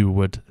more than you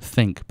would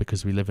think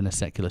because we live in a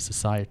secular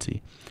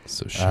society.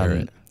 So share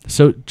it.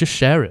 So just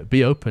share it.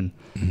 Be open.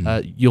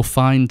 You'll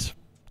find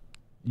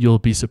you'll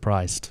be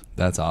surprised.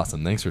 That's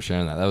awesome. Thanks for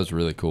sharing that. That was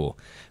really cool.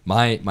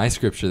 My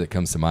scripture that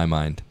comes to my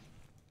mind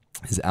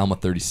is Alma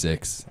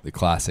 36, the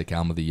classic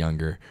Alma the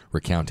Younger,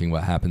 recounting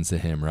what happens to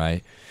him,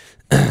 right?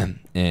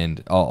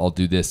 And I'll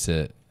do this.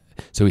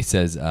 So he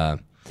says,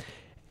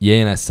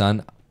 yea, and a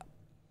son.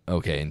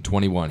 Okay, in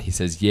 21, he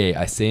says, yea,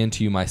 I say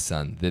unto you, my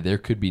son, that there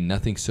could be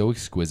nothing so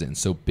exquisite and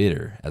so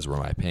bitter as were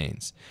my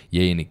pains.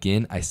 Yea, and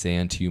again, I say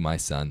unto you, my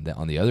son, that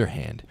on the other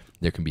hand,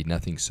 there can be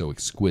nothing so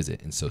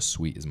exquisite and so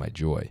sweet as my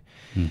joy.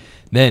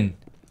 Then,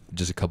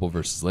 just a couple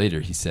verses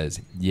later, he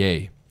says,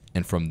 yea,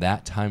 and from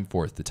that time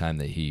forth, the time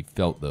that he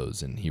felt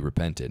those and he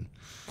repented,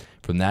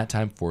 from that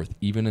time forth,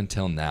 even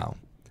until now,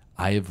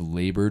 I have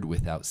labored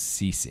without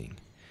ceasing,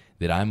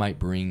 that I might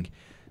bring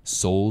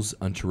souls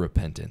unto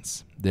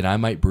repentance, that I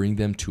might bring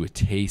them to a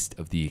taste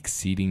of the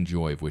exceeding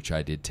joy of which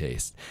I did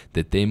taste,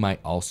 that they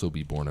might also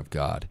be born of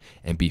God,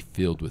 and be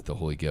filled with the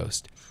Holy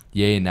Ghost.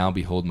 Yea, and now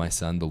behold, my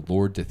son, the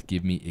Lord doth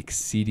give me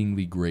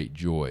exceedingly great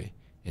joy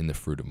in the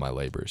fruit of my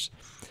labors.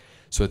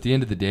 So at the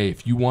end of the day,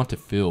 if you want to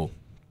feel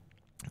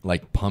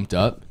like pumped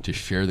up to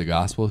share the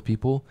gospel with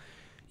people,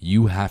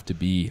 you have to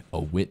be a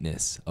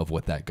witness of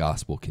what that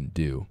gospel can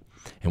do.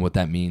 And what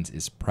that means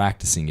is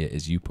practicing it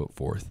as you put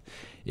forth.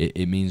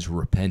 It means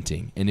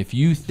repenting. And if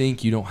you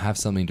think you don't have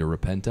something to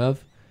repent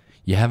of,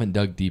 you haven't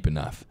dug deep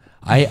enough.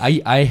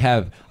 I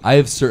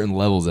have certain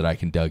levels that I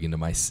can dig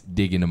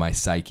into my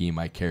psyche and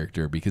my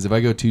character, because if I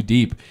go too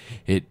deep,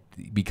 it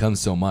becomes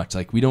so much.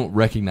 Like, we don't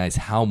recognize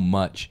how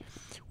much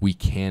we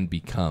can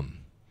become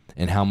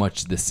and how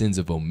much the sins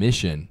of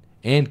omission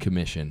and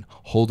commission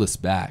hold us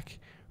back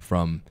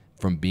from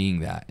being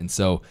that. And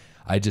so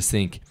I just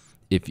think,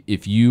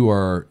 if you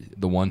are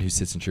the one who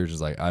sits in church and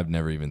is like, I've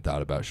never even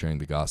thought about sharing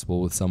the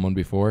gospel with someone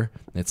before,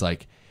 it's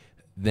like,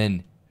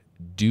 then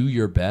do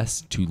your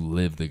best to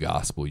live the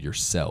gospel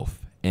yourself.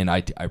 And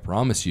I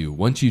promise you,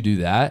 once you do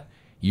that,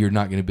 you're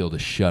not going to be able to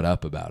shut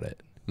up about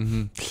it.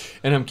 And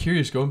I'm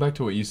curious, going back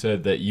to what you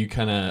said, that you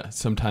kind of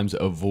sometimes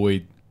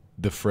avoid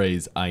the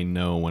phrase, I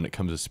know, when it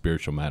comes to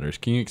spiritual matters.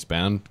 Can you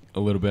expound a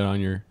little bit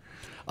on your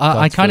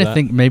I kind of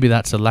think maybe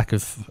that's a lack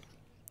of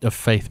of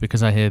faith,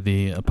 because I hear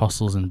the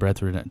apostles and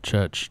brethren at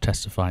church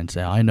testify and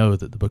say, I know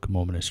that the Book of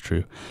Mormon is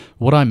true.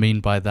 What I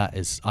mean by that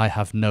is I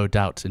have no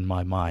doubt in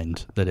my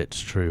mind that it's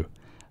true.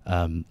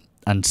 And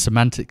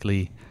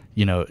semantically,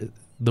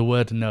 the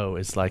word know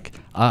is like,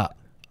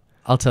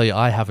 I'll tell you,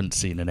 I haven't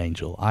seen an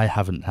angel. I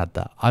haven't had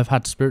that. I've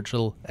had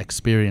spiritual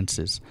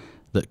experiences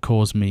that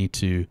cause me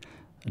to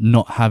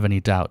not have any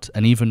doubt.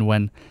 And even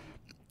when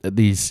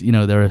these,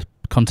 there are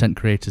content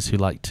creators who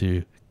like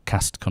to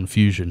cast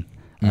confusion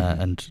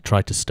and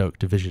try to stoke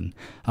division.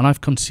 And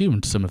I've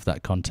consumed some of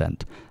that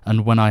content.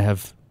 And when I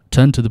have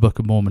turned to the Book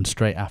of Mormon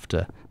straight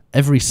after,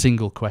 every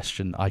single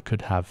question I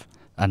could have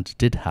and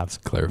did have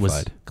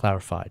was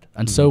clarified.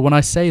 And so when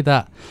I say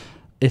that,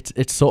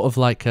 it's sort of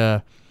like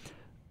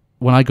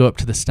when I go up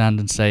to the stand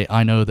and say,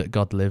 I know that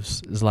God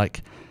lives, is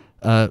like,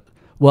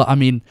 well, I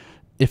mean,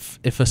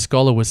 if a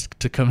scholar was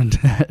to come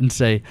and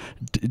say,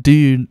 do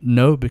you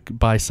know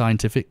by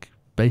scientific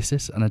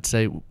basis? And I'd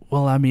say,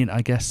 well, I mean,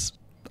 I guess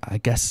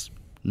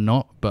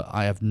not, but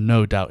I have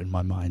no doubt in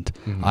my mind.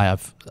 I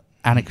have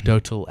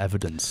anecdotal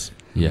evidence,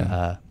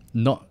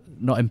 not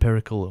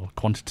empirical or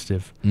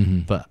quantitative,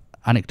 but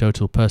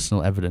anecdotal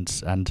personal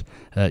evidence. And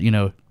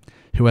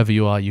whoever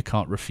you are, you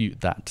can't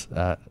refute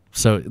that.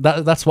 So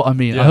that's what I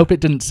mean. I hope it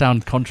didn't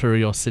sound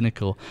contrary or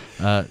cynical.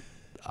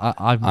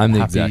 I'm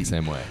the exact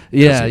same way.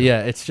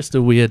 Yeah. It's just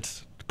a weird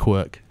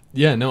quirk.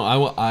 Yeah, no,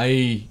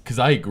 because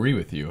I agree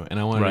with you, and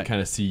I wanted to kind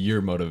of see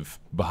your motive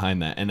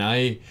behind that. And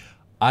I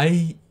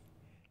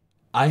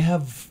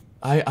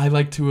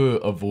like to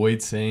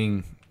avoid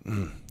saying.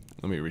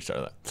 Let me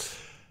restart that.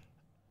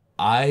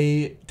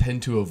 I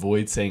tend to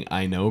avoid saying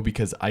I know,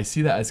 because I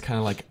see that as kind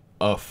of like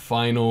a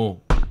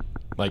final,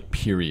 like,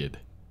 period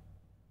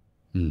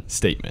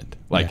statement.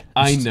 Like,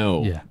 I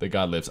know that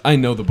God lives. I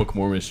know the Book of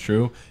Mormon is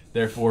true.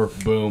 Therefore,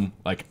 boom,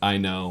 like, I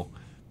know.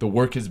 The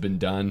work has been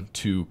done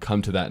to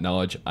come to that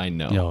knowledge. I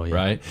know,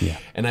 right? Yeah.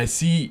 And I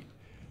see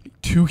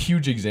two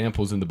huge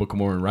examples in the Book of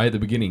Mormon right at the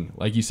beginning.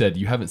 Like you said,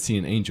 you haven't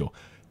seen an angel.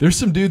 There's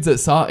some dudes that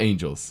saw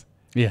angels,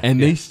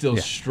 and they still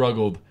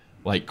struggled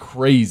like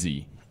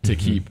crazy to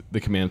keep the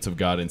commandments of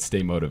God and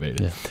stay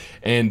motivated. Yeah.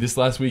 And this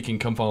last week in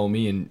Come Follow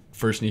Me in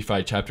 1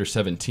 Nephi chapter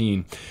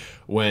 17,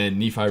 when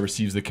Nephi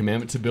receives the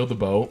commandment to build the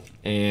boat,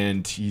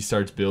 and he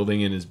starts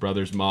building and his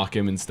brothers mock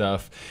him and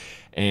stuff,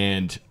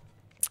 and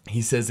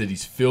he says that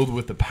he's filled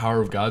with the power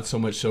of God, so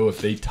much so if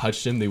they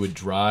touched him, they would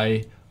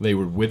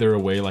wither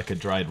away like a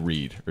dried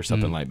reed or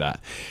something like that.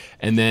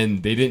 And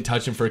then they didn't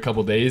touch him for a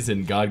couple days,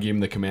 and God gave him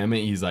the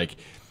commandment. He's like,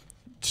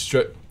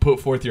 put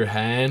forth your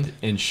hand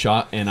and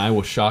I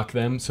will shock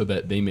them, so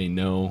that they may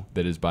know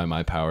that it is by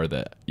my power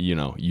that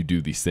you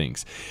do these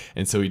things.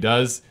 And so he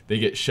does. They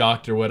get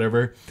shocked or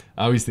whatever.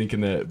 I always think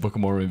in the Book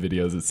of Mormon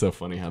videos, it's so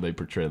funny how they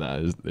portray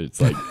that. It's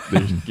like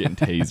they're getting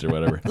tased or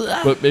whatever.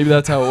 But maybe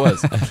that's how it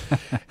was.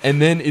 And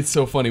then it's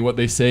so funny what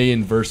they say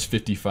in verse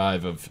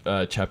 55 of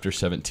chapter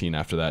 17.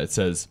 After that, it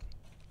says,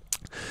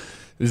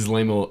 this is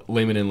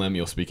Layman and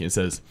Lemuel speaking. It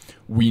says,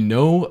 we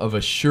know of a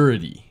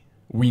surety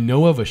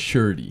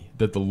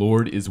that the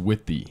Lord is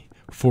with thee,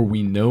 for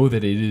we know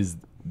that it is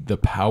the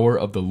power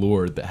of the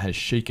Lord that has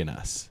shaken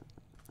us.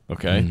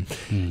 Okay?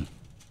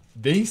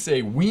 They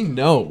say, we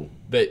know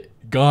that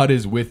God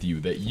is with you,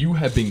 that you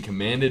have been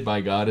commanded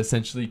by God,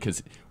 essentially,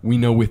 because we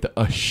know with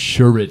a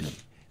surety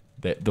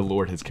that the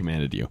Lord has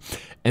commanded you.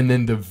 And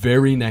then the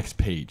very next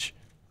page,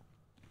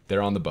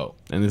 they're on the boat.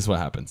 And this is what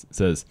happens. It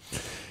says,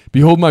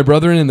 behold, my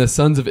brethren and the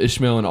sons of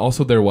Ishmael and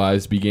also their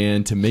wives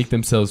began to make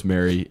themselves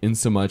merry,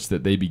 insomuch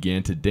that they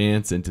began to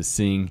dance and to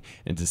sing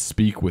and to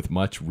speak with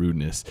much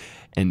rudeness.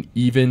 And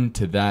even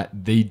to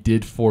that they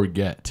did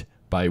forget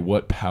by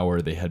what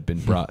power they had been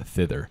brought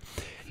thither.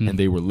 And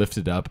they were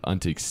lifted up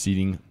unto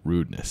exceeding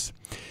rudeness.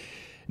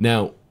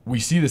 Now, we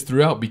see this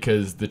throughout,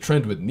 because the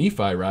trend with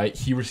Nephi, right?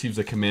 He receives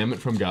a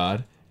commandment from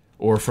God,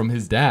 or from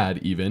his dad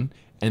even,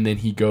 and then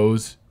he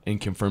goes and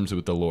confirms it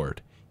with the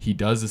Lord. He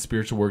does the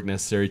spiritual work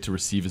necessary to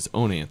receive his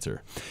own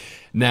answer.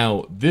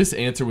 Now, this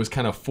answer was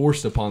kind of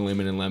forced upon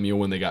Layman and Lemuel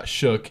when they got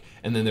shook,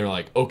 and then they're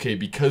like, okay,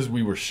 because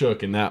we were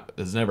shook and that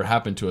has never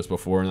happened to us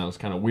before, and that was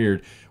kind of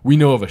weird, we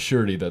know of a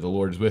surety that the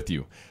Lord is with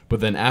you. But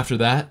then after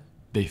that,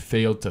 they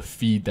failed to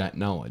feed that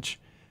knowledge.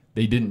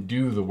 They didn't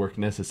do the work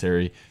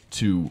necessary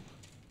to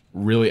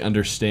really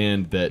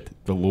understand that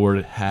the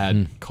Lord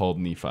had called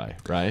Nephi,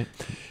 right?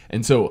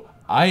 And so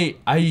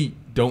I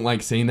don't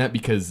like saying that,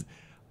 because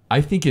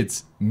I think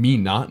it's me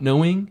not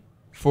knowing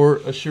for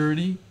a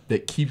surety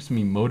that keeps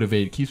me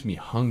motivated, keeps me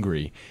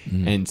hungry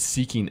and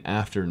seeking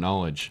after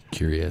knowledge.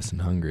 Curious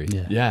and hungry.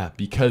 Yeah,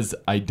 because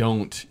I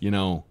don't,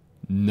 know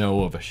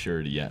of a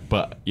surety yet.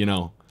 But,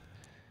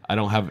 I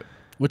don't have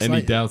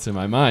any doubts in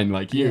my mind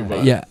like you.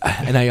 But. Yeah,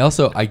 and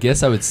I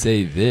guess I would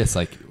say this,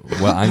 like,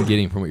 what I'm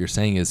getting from what you're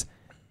saying is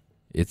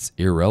it's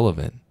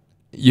irrelevant.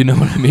 You know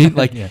what I mean?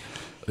 Like,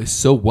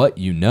 so what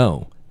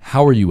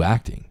how are you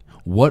acting?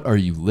 What are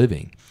you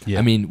living? Yeah.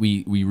 I mean,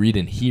 we read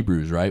in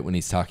Hebrews, right, when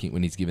he's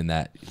given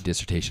that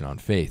dissertation on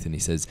faith, and he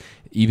says,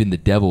 even the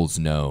devils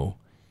know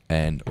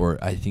or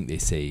I think they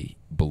say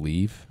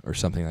believe or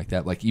something like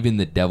that. Like even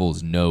the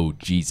devils know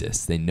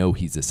Jesus. They know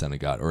he's the Son of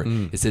God. Or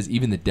it says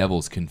even the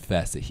devils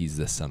confess that he's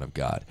the Son of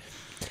God.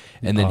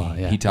 And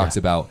then he talks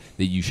about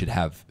that you should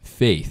have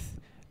faith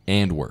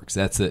and works.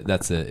 It's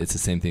the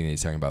same thing that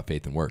he's talking about,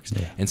 faith and works.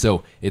 Yeah. And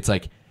so it's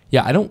like,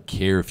 yeah, I don't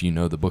care if you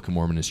know the Book of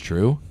Mormon is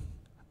true.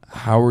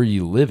 How are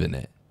you living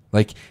it?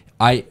 Like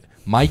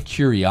my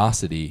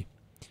curiosity,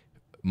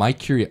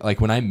 like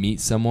when I meet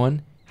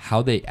someone,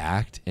 how they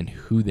act and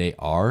who they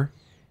are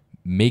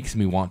makes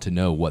me want to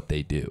know what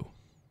they do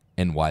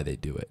and why they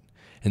do it.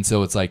 And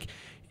so it's like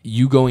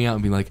you going out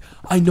and being like,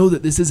 I know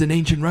that this is an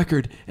ancient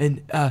record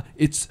and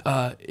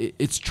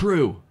it's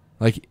true.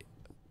 Like,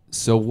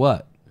 so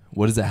what?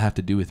 What does that have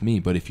to do with me?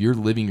 But if you're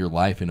living your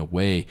life in a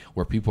way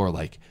where people are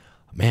like,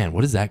 man,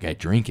 what is that guy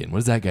drinking? What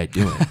is that guy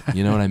doing?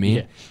 You know what I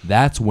mean?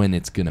 That's when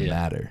it's going to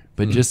matter.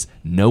 But just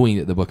knowing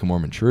that the Book of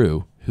Mormon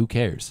true, who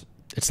cares?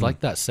 It's like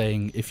that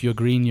saying, if you're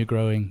green, you're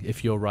growing.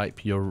 If you're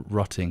ripe, you're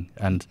rotting.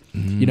 And,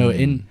 you know,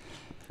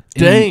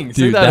 Dang,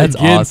 say that that's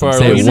again awesome. for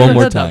Say it one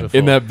more time.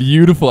 In that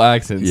beautiful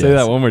accent. Yes. Say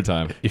that one more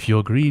time. If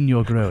you're green,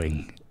 you're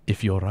growing.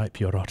 If you're ripe,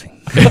 you're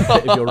rotting.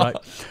 If you're ripe.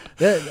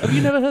 Have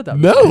you never heard that?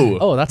 No.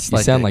 Oh, that's you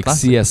like sound like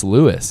classic. C.S.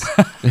 Lewis.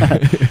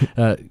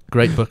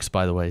 Great books,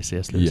 by the way,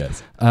 C.S. Lewis.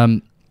 Yes.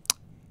 And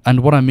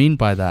what I mean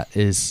by that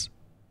is,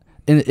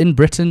 in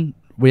Britain,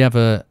 we have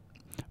a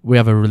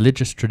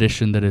religious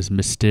tradition that is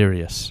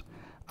mysterious.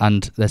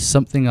 And there's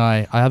something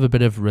I have a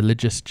bit of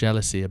religious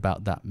jealousy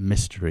about that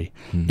mystery,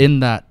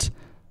 in that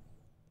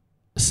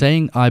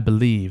saying I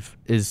believe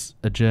is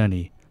a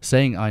journey,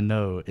 saying I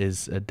know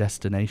is a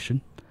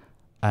destination.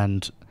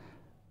 And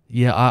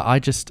yeah,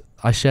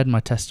 I shared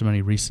my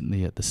testimony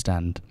recently at the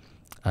stand,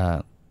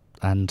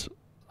 and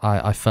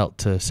I felt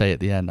to say at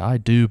the end, I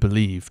do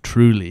believe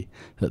truly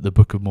that the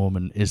Book of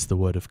Mormon is the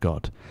Word of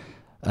God.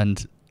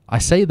 And I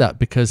say that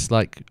because,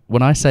 like,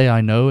 when I say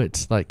I know,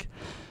 it's like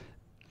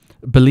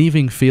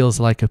believing feels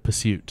like a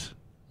pursuit,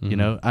 you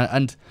know?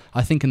 And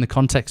I think in the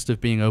context of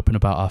being open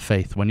about our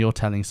faith, when you're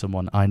telling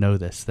someone, I know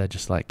this, they're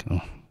just like,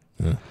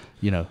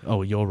 you know,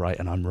 oh, you're right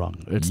and I'm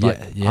wrong. It's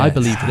I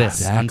believe this.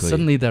 Exactly. And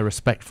suddenly they're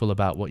respectful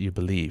about what you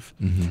believe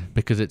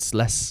because it's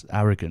less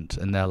arrogant.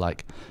 And they're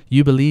like,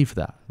 you believe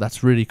that.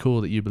 That's really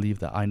cool that you believe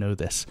that. I know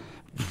this.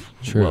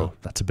 True. Well,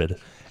 that's a bit.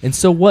 And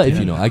so what if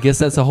you know? I guess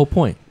that's the whole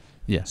point.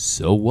 Yeah.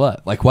 So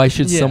what? Like, why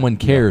should someone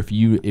care if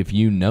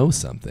you know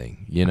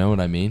something? You know what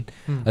I mean?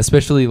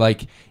 Especially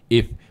like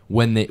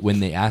when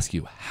they ask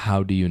you,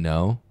 how do you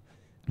know?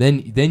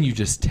 Then you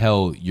just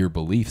tell your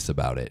beliefs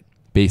about it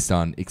based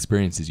on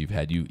experiences you've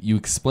had. You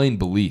explain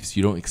beliefs.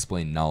 You don't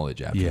explain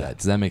knowledge after that.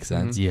 Does that make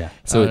sense? Yeah.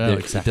 So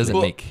exactly. it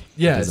doesn't make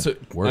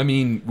work. I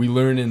mean, we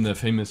learn in the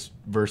famous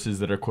verses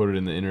that are quoted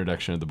in the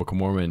introduction of the Book of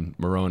Mormon,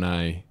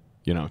 Moroni,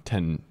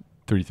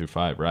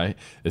 10:3-5, right?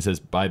 It says,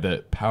 by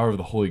the power of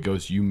the Holy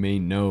Ghost, you may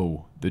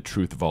know the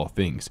truth of all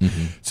things.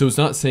 So it's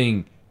not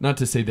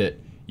to say that,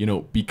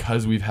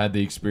 because we've had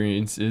the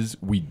experiences,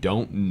 we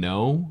don't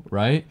know,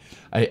 right?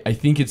 I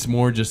think it's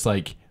more just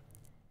like,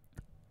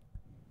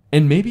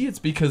 and maybe it's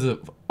because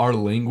of our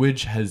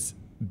language has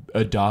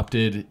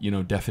adopted,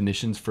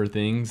 definitions for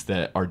things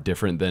that are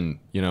different than,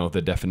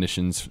 the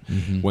definitions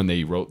when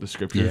they wrote the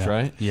scriptures,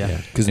 right? Yeah.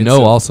 Because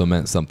also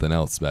meant something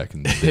else back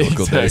in the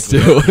biblical days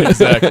too.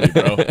 Exactly,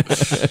 bro.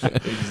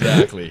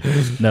 Exactly.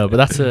 No, but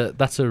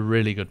that's a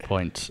really good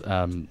point.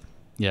 I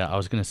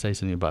was going to say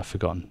something, but I've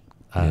forgotten.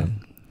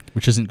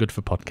 Which isn't good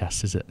for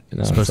podcasts, is it?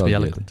 It's supposed to be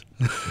eloquent.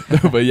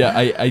 But yeah,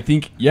 I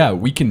think,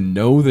 we can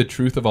know the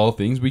truth of all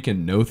things. We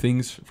can know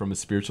things from a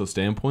spiritual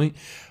standpoint.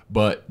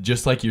 But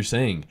just like you're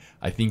saying,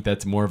 I think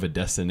that's more of a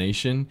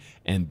destination,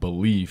 and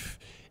belief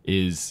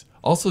is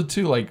also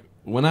too, like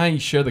when I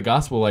share the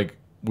gospel, like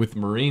with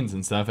Marines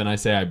and stuff, and I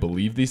say I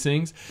believe these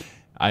things,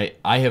 I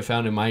have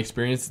found in my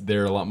experience,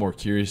 they're a lot more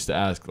curious to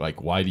ask,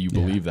 like, why do you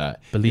believe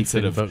that? Belief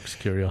invokes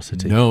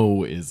curiosity.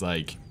 No is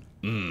like,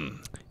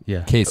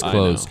 Yeah. Case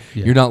closed.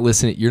 Yeah. You're not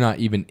listening. You're not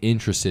even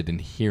interested in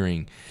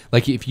hearing.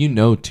 Like, if you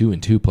know 2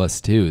 and 2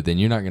 plus 2, then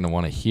you're not going to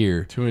want to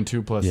hear 2 and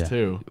 2 plus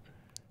 2.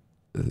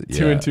 2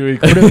 Yeah. and 2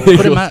 equals.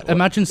 But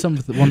imagine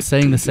someone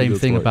saying the same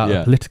thing about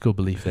a political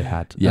belief they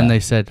had, and they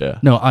said,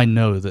 "No, I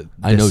know that.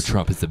 I know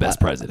Trump is the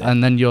best president."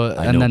 And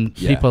then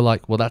people are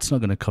like, "Well, that's not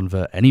going to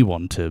convert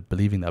anyone to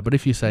believing that." But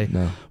if you say,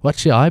 "Well,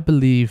 actually, I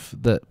believe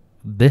that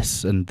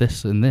this and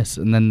this and this,"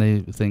 and then they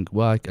think,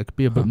 "Well, I could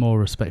be a bit more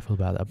respectful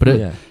about that."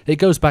 But it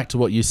goes back to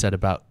what you said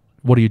about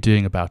what are you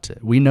doing about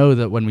it. We know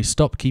that when we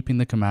stop keeping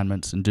the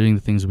commandments and doing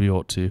the things we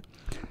ought to,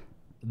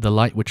 the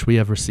light which we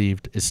have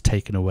received is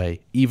taken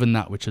away. Even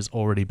that which has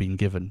already been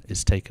given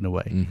is taken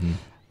away.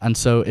 And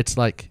so it's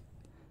like,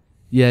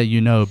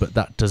 but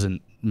that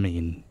doesn't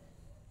mean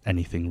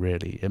anything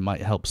really. It might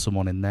help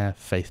someone in their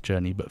faith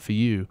journey, but for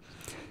you,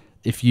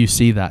 if you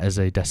see that as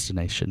a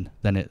destination,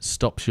 then it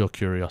stops your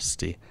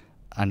curiosity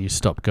and you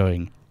stop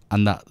going.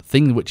 And that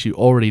thing which you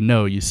already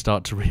know, you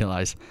start to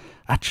realize,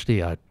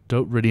 actually, I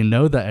don't really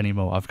know that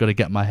anymore. I've got to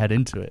get my head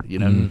into it,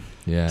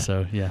 Yeah.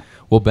 So, yeah.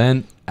 Well,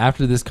 Ben,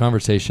 after this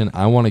conversation,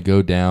 I want to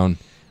go down.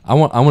 I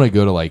want to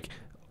go to like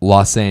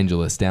Los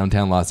Angeles,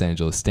 downtown Los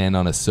Angeles, stand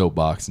on a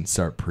soapbox and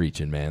start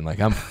preaching, man. Like,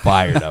 I'm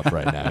fired up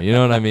right now. You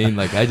know what I mean?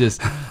 Like,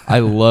 I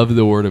love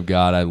the Word of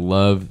God. I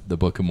love the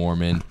Book of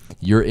Mormon.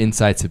 Your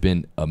insights have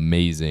been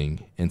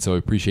amazing, and so I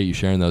appreciate you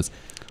sharing those.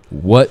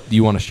 What do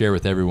you want to share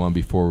with everyone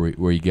before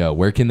we go?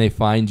 Where can they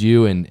find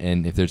you, and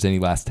if there's any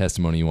last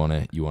testimony you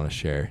want to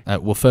share?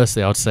 Well,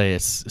 firstly, I would say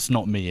it's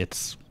not me.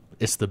 It's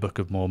the Book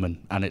of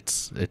Mormon, and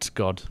it's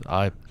God.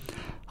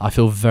 I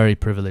feel very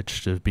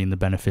privileged to have been the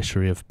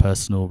beneficiary of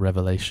personal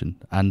revelation,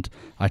 and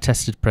I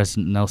tested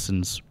President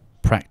Nelson's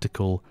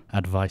practical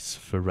advice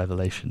for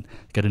revelation.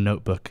 Get a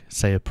notebook,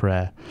 say a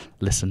prayer,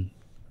 listen.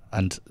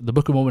 And the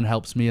Book of Mormon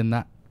helps me in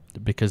that,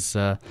 because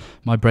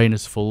my brain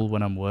is full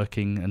when I'm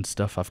working and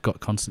stuff. I've got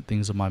constant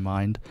things on my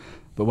mind.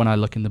 But when I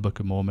look in the Book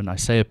of Mormon, I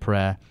say a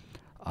prayer.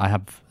 I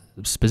have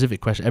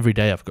specific questions. Every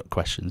day I've got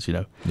questions, you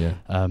know. Yeah.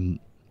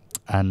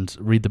 And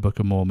read the Book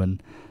of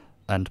Mormon,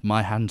 and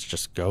my hand's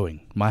just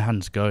going. My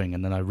hand's going,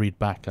 and then I read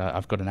back.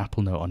 I've got an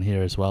Apple Note on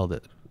here as well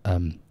that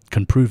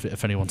can prove it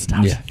if anyone's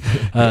doubting.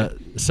 Yeah.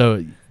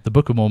 So the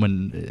Book of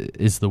Mormon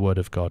is the Word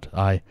of God.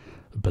 I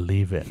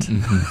believe it.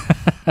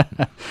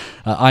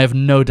 I have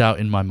no doubt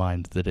in my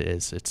mind that it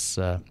is. It's.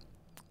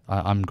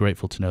 I'm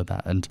grateful to know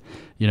that. And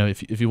you know,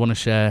 if you want to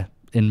share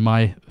in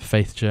my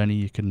faith journey,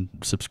 you can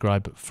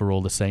subscribe for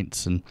All the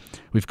Saints, and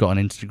we've got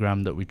an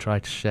Instagram that we try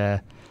to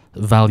share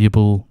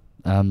valuable,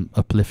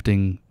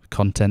 uplifting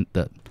content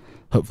that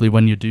hopefully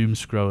when you're doom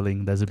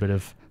scrolling, there's a bit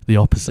of the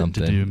opposite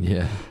to doom.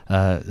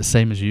 Yeah.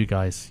 Same as you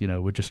guys, you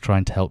know, we're just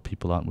trying to help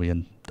people, aren't we?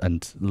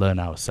 And learn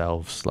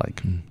ourselves.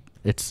 Like,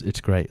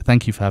 it's great.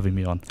 Thank you for having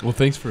me on. Well,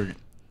 thanks for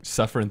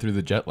suffering through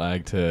the jet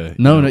lag to...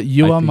 No,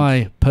 you are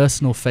my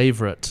personal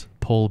favorite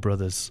Paul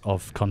brothers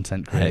of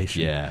content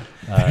creation. Yeah.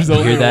 There's You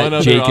only hear that, one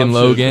other Jake and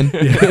option.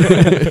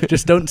 Logan?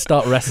 Just don't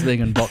start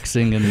wrestling and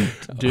boxing and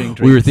doing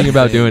drinks. We were thinking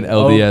about doing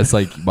LDS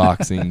like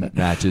boxing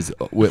matches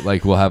with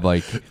like we'll have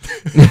like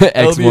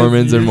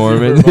ex-Mormons and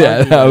Mormons.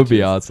 Yeah, that would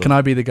be awesome. Can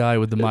I be the guy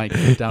with the mic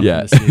down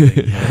Yeah. from the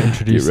ceiling?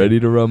 Introduce Get ready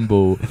to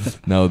rumble.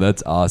 No,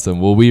 that's awesome.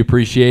 Well, we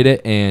appreciate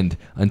it. And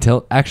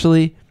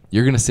actually,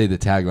 you're going to say the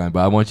tagline, but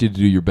I want you to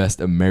do your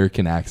best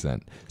American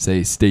accent.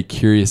 Say, stay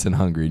curious and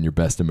hungry in your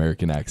best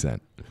American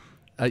accent.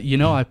 You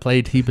know, I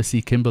played Heber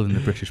C. Kimball in the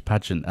British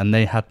pageant, and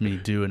they had me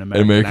do an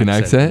American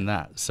accent in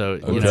that. So,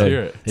 you Let's know,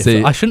 hear it.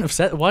 if I shouldn't have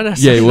said. Why did I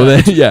say Yeah, well,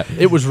 that? then, yeah.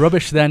 It was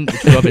rubbish then.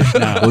 It's rubbish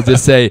now. We'll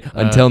just say,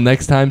 until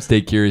next time,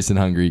 stay curious and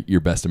hungry, your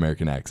best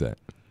American accent.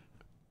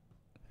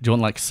 Do you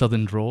want like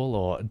Southern drawl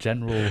or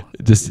general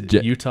Just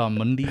Utah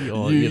Mundy?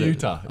 Or you know,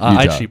 Utah.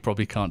 I actually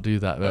probably can't do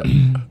that. But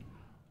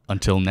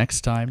until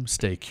next time,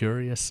 stay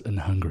curious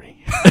and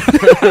hungry.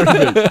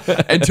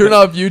 And turn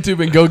off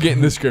YouTube and go get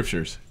in the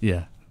scriptures.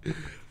 Yeah.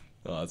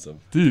 Awesome.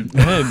 Dude,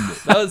 man.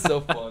 That was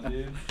so fun,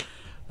 dude.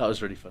 That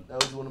was really fun.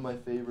 That was one of my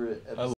favorite episodes.